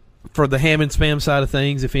 For the Ham and Spam side of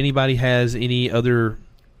things, if anybody has any other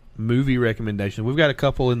movie recommendations, we've got a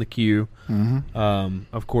couple in the queue. Mm-hmm.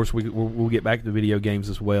 Of course, we'll get back to the video games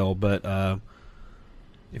as well. But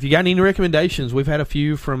if you got any recommendations, we've had a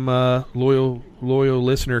few from loyal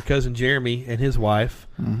listener cousin Jeremy and his wife.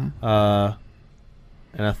 Mm-hmm.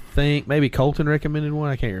 And I think maybe Colton recommended one.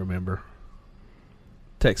 I can't remember.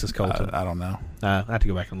 Texas Colton. I don't know. I have to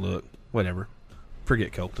go back and look. Whatever.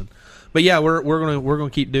 Forget Colton. But yeah, we're gonna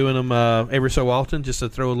keep doing them every so often, just to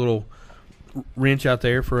throw a little wrench out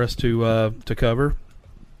there for us to cover.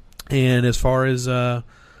 And as far as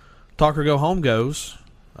Talk or Go Home goes,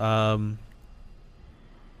 we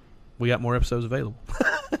got more episodes available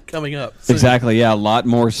coming up soon. Exactly, yeah, a lot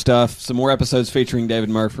more stuff. Some more episodes featuring David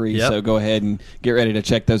Murphy, Yep. so go ahead and get ready to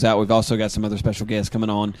check those out. We've also got some other special guests coming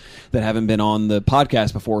on that haven't been on the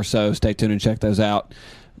podcast before, so stay tuned and check those out.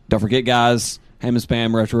 Don't forget, guys, Ham and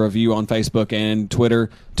Spam Retro Review on Facebook and Twitter.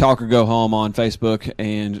 Talk or Go Home on Facebook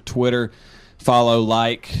and Twitter. Follow,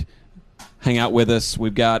 hang out with us.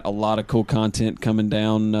 We've got a lot of cool content coming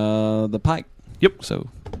down the pike. Yep. So,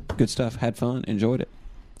 good stuff. Had fun. Enjoyed it.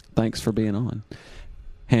 Thanks for being on.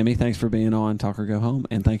 Hammy, thanks for being on Talk or Go Home.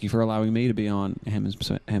 And thank you for allowing me to be on Hammond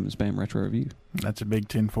Spam Retro Review. That's a big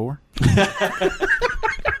 10-4.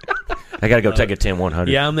 I got to go take a 10-100.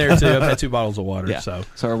 Yeah, I'm there too. I've had 2 bottles of water. Yeah. So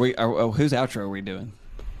are we? Whose outro are we doing?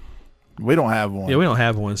 We don't have one. yeah, we don't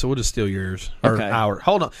have one, so we'll just steal yours or Okay. ours.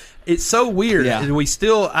 Hold on, it's so weird. Yeah. Are we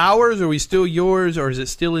still ours? Or are we still yours? Or is it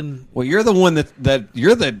still in? Well, you're the one that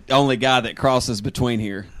you're the only guy that crosses between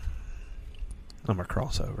here. I'm a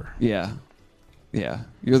crossover. Yeah.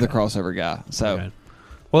 You're the crossover guy. So, Okay.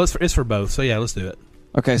 Well, it's for both. So yeah, let's do it.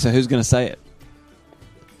 okay. So who's going to say it?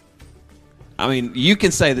 I mean, you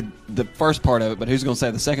can say the first part of it, but who's going to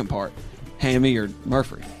say the second part? Hammy or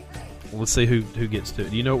Murphy? Let's see who gets to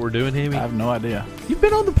it. Do you know what we're doing, Hammy? I have no idea. You've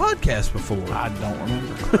been on the podcast before. I don't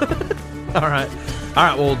remember. All right.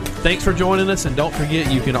 Well, thanks for joining us, and don't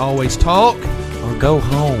forget you can always talk Or go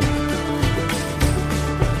home.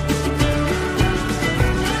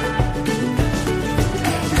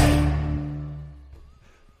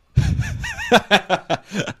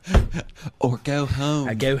 Or go home.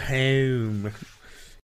 I go home.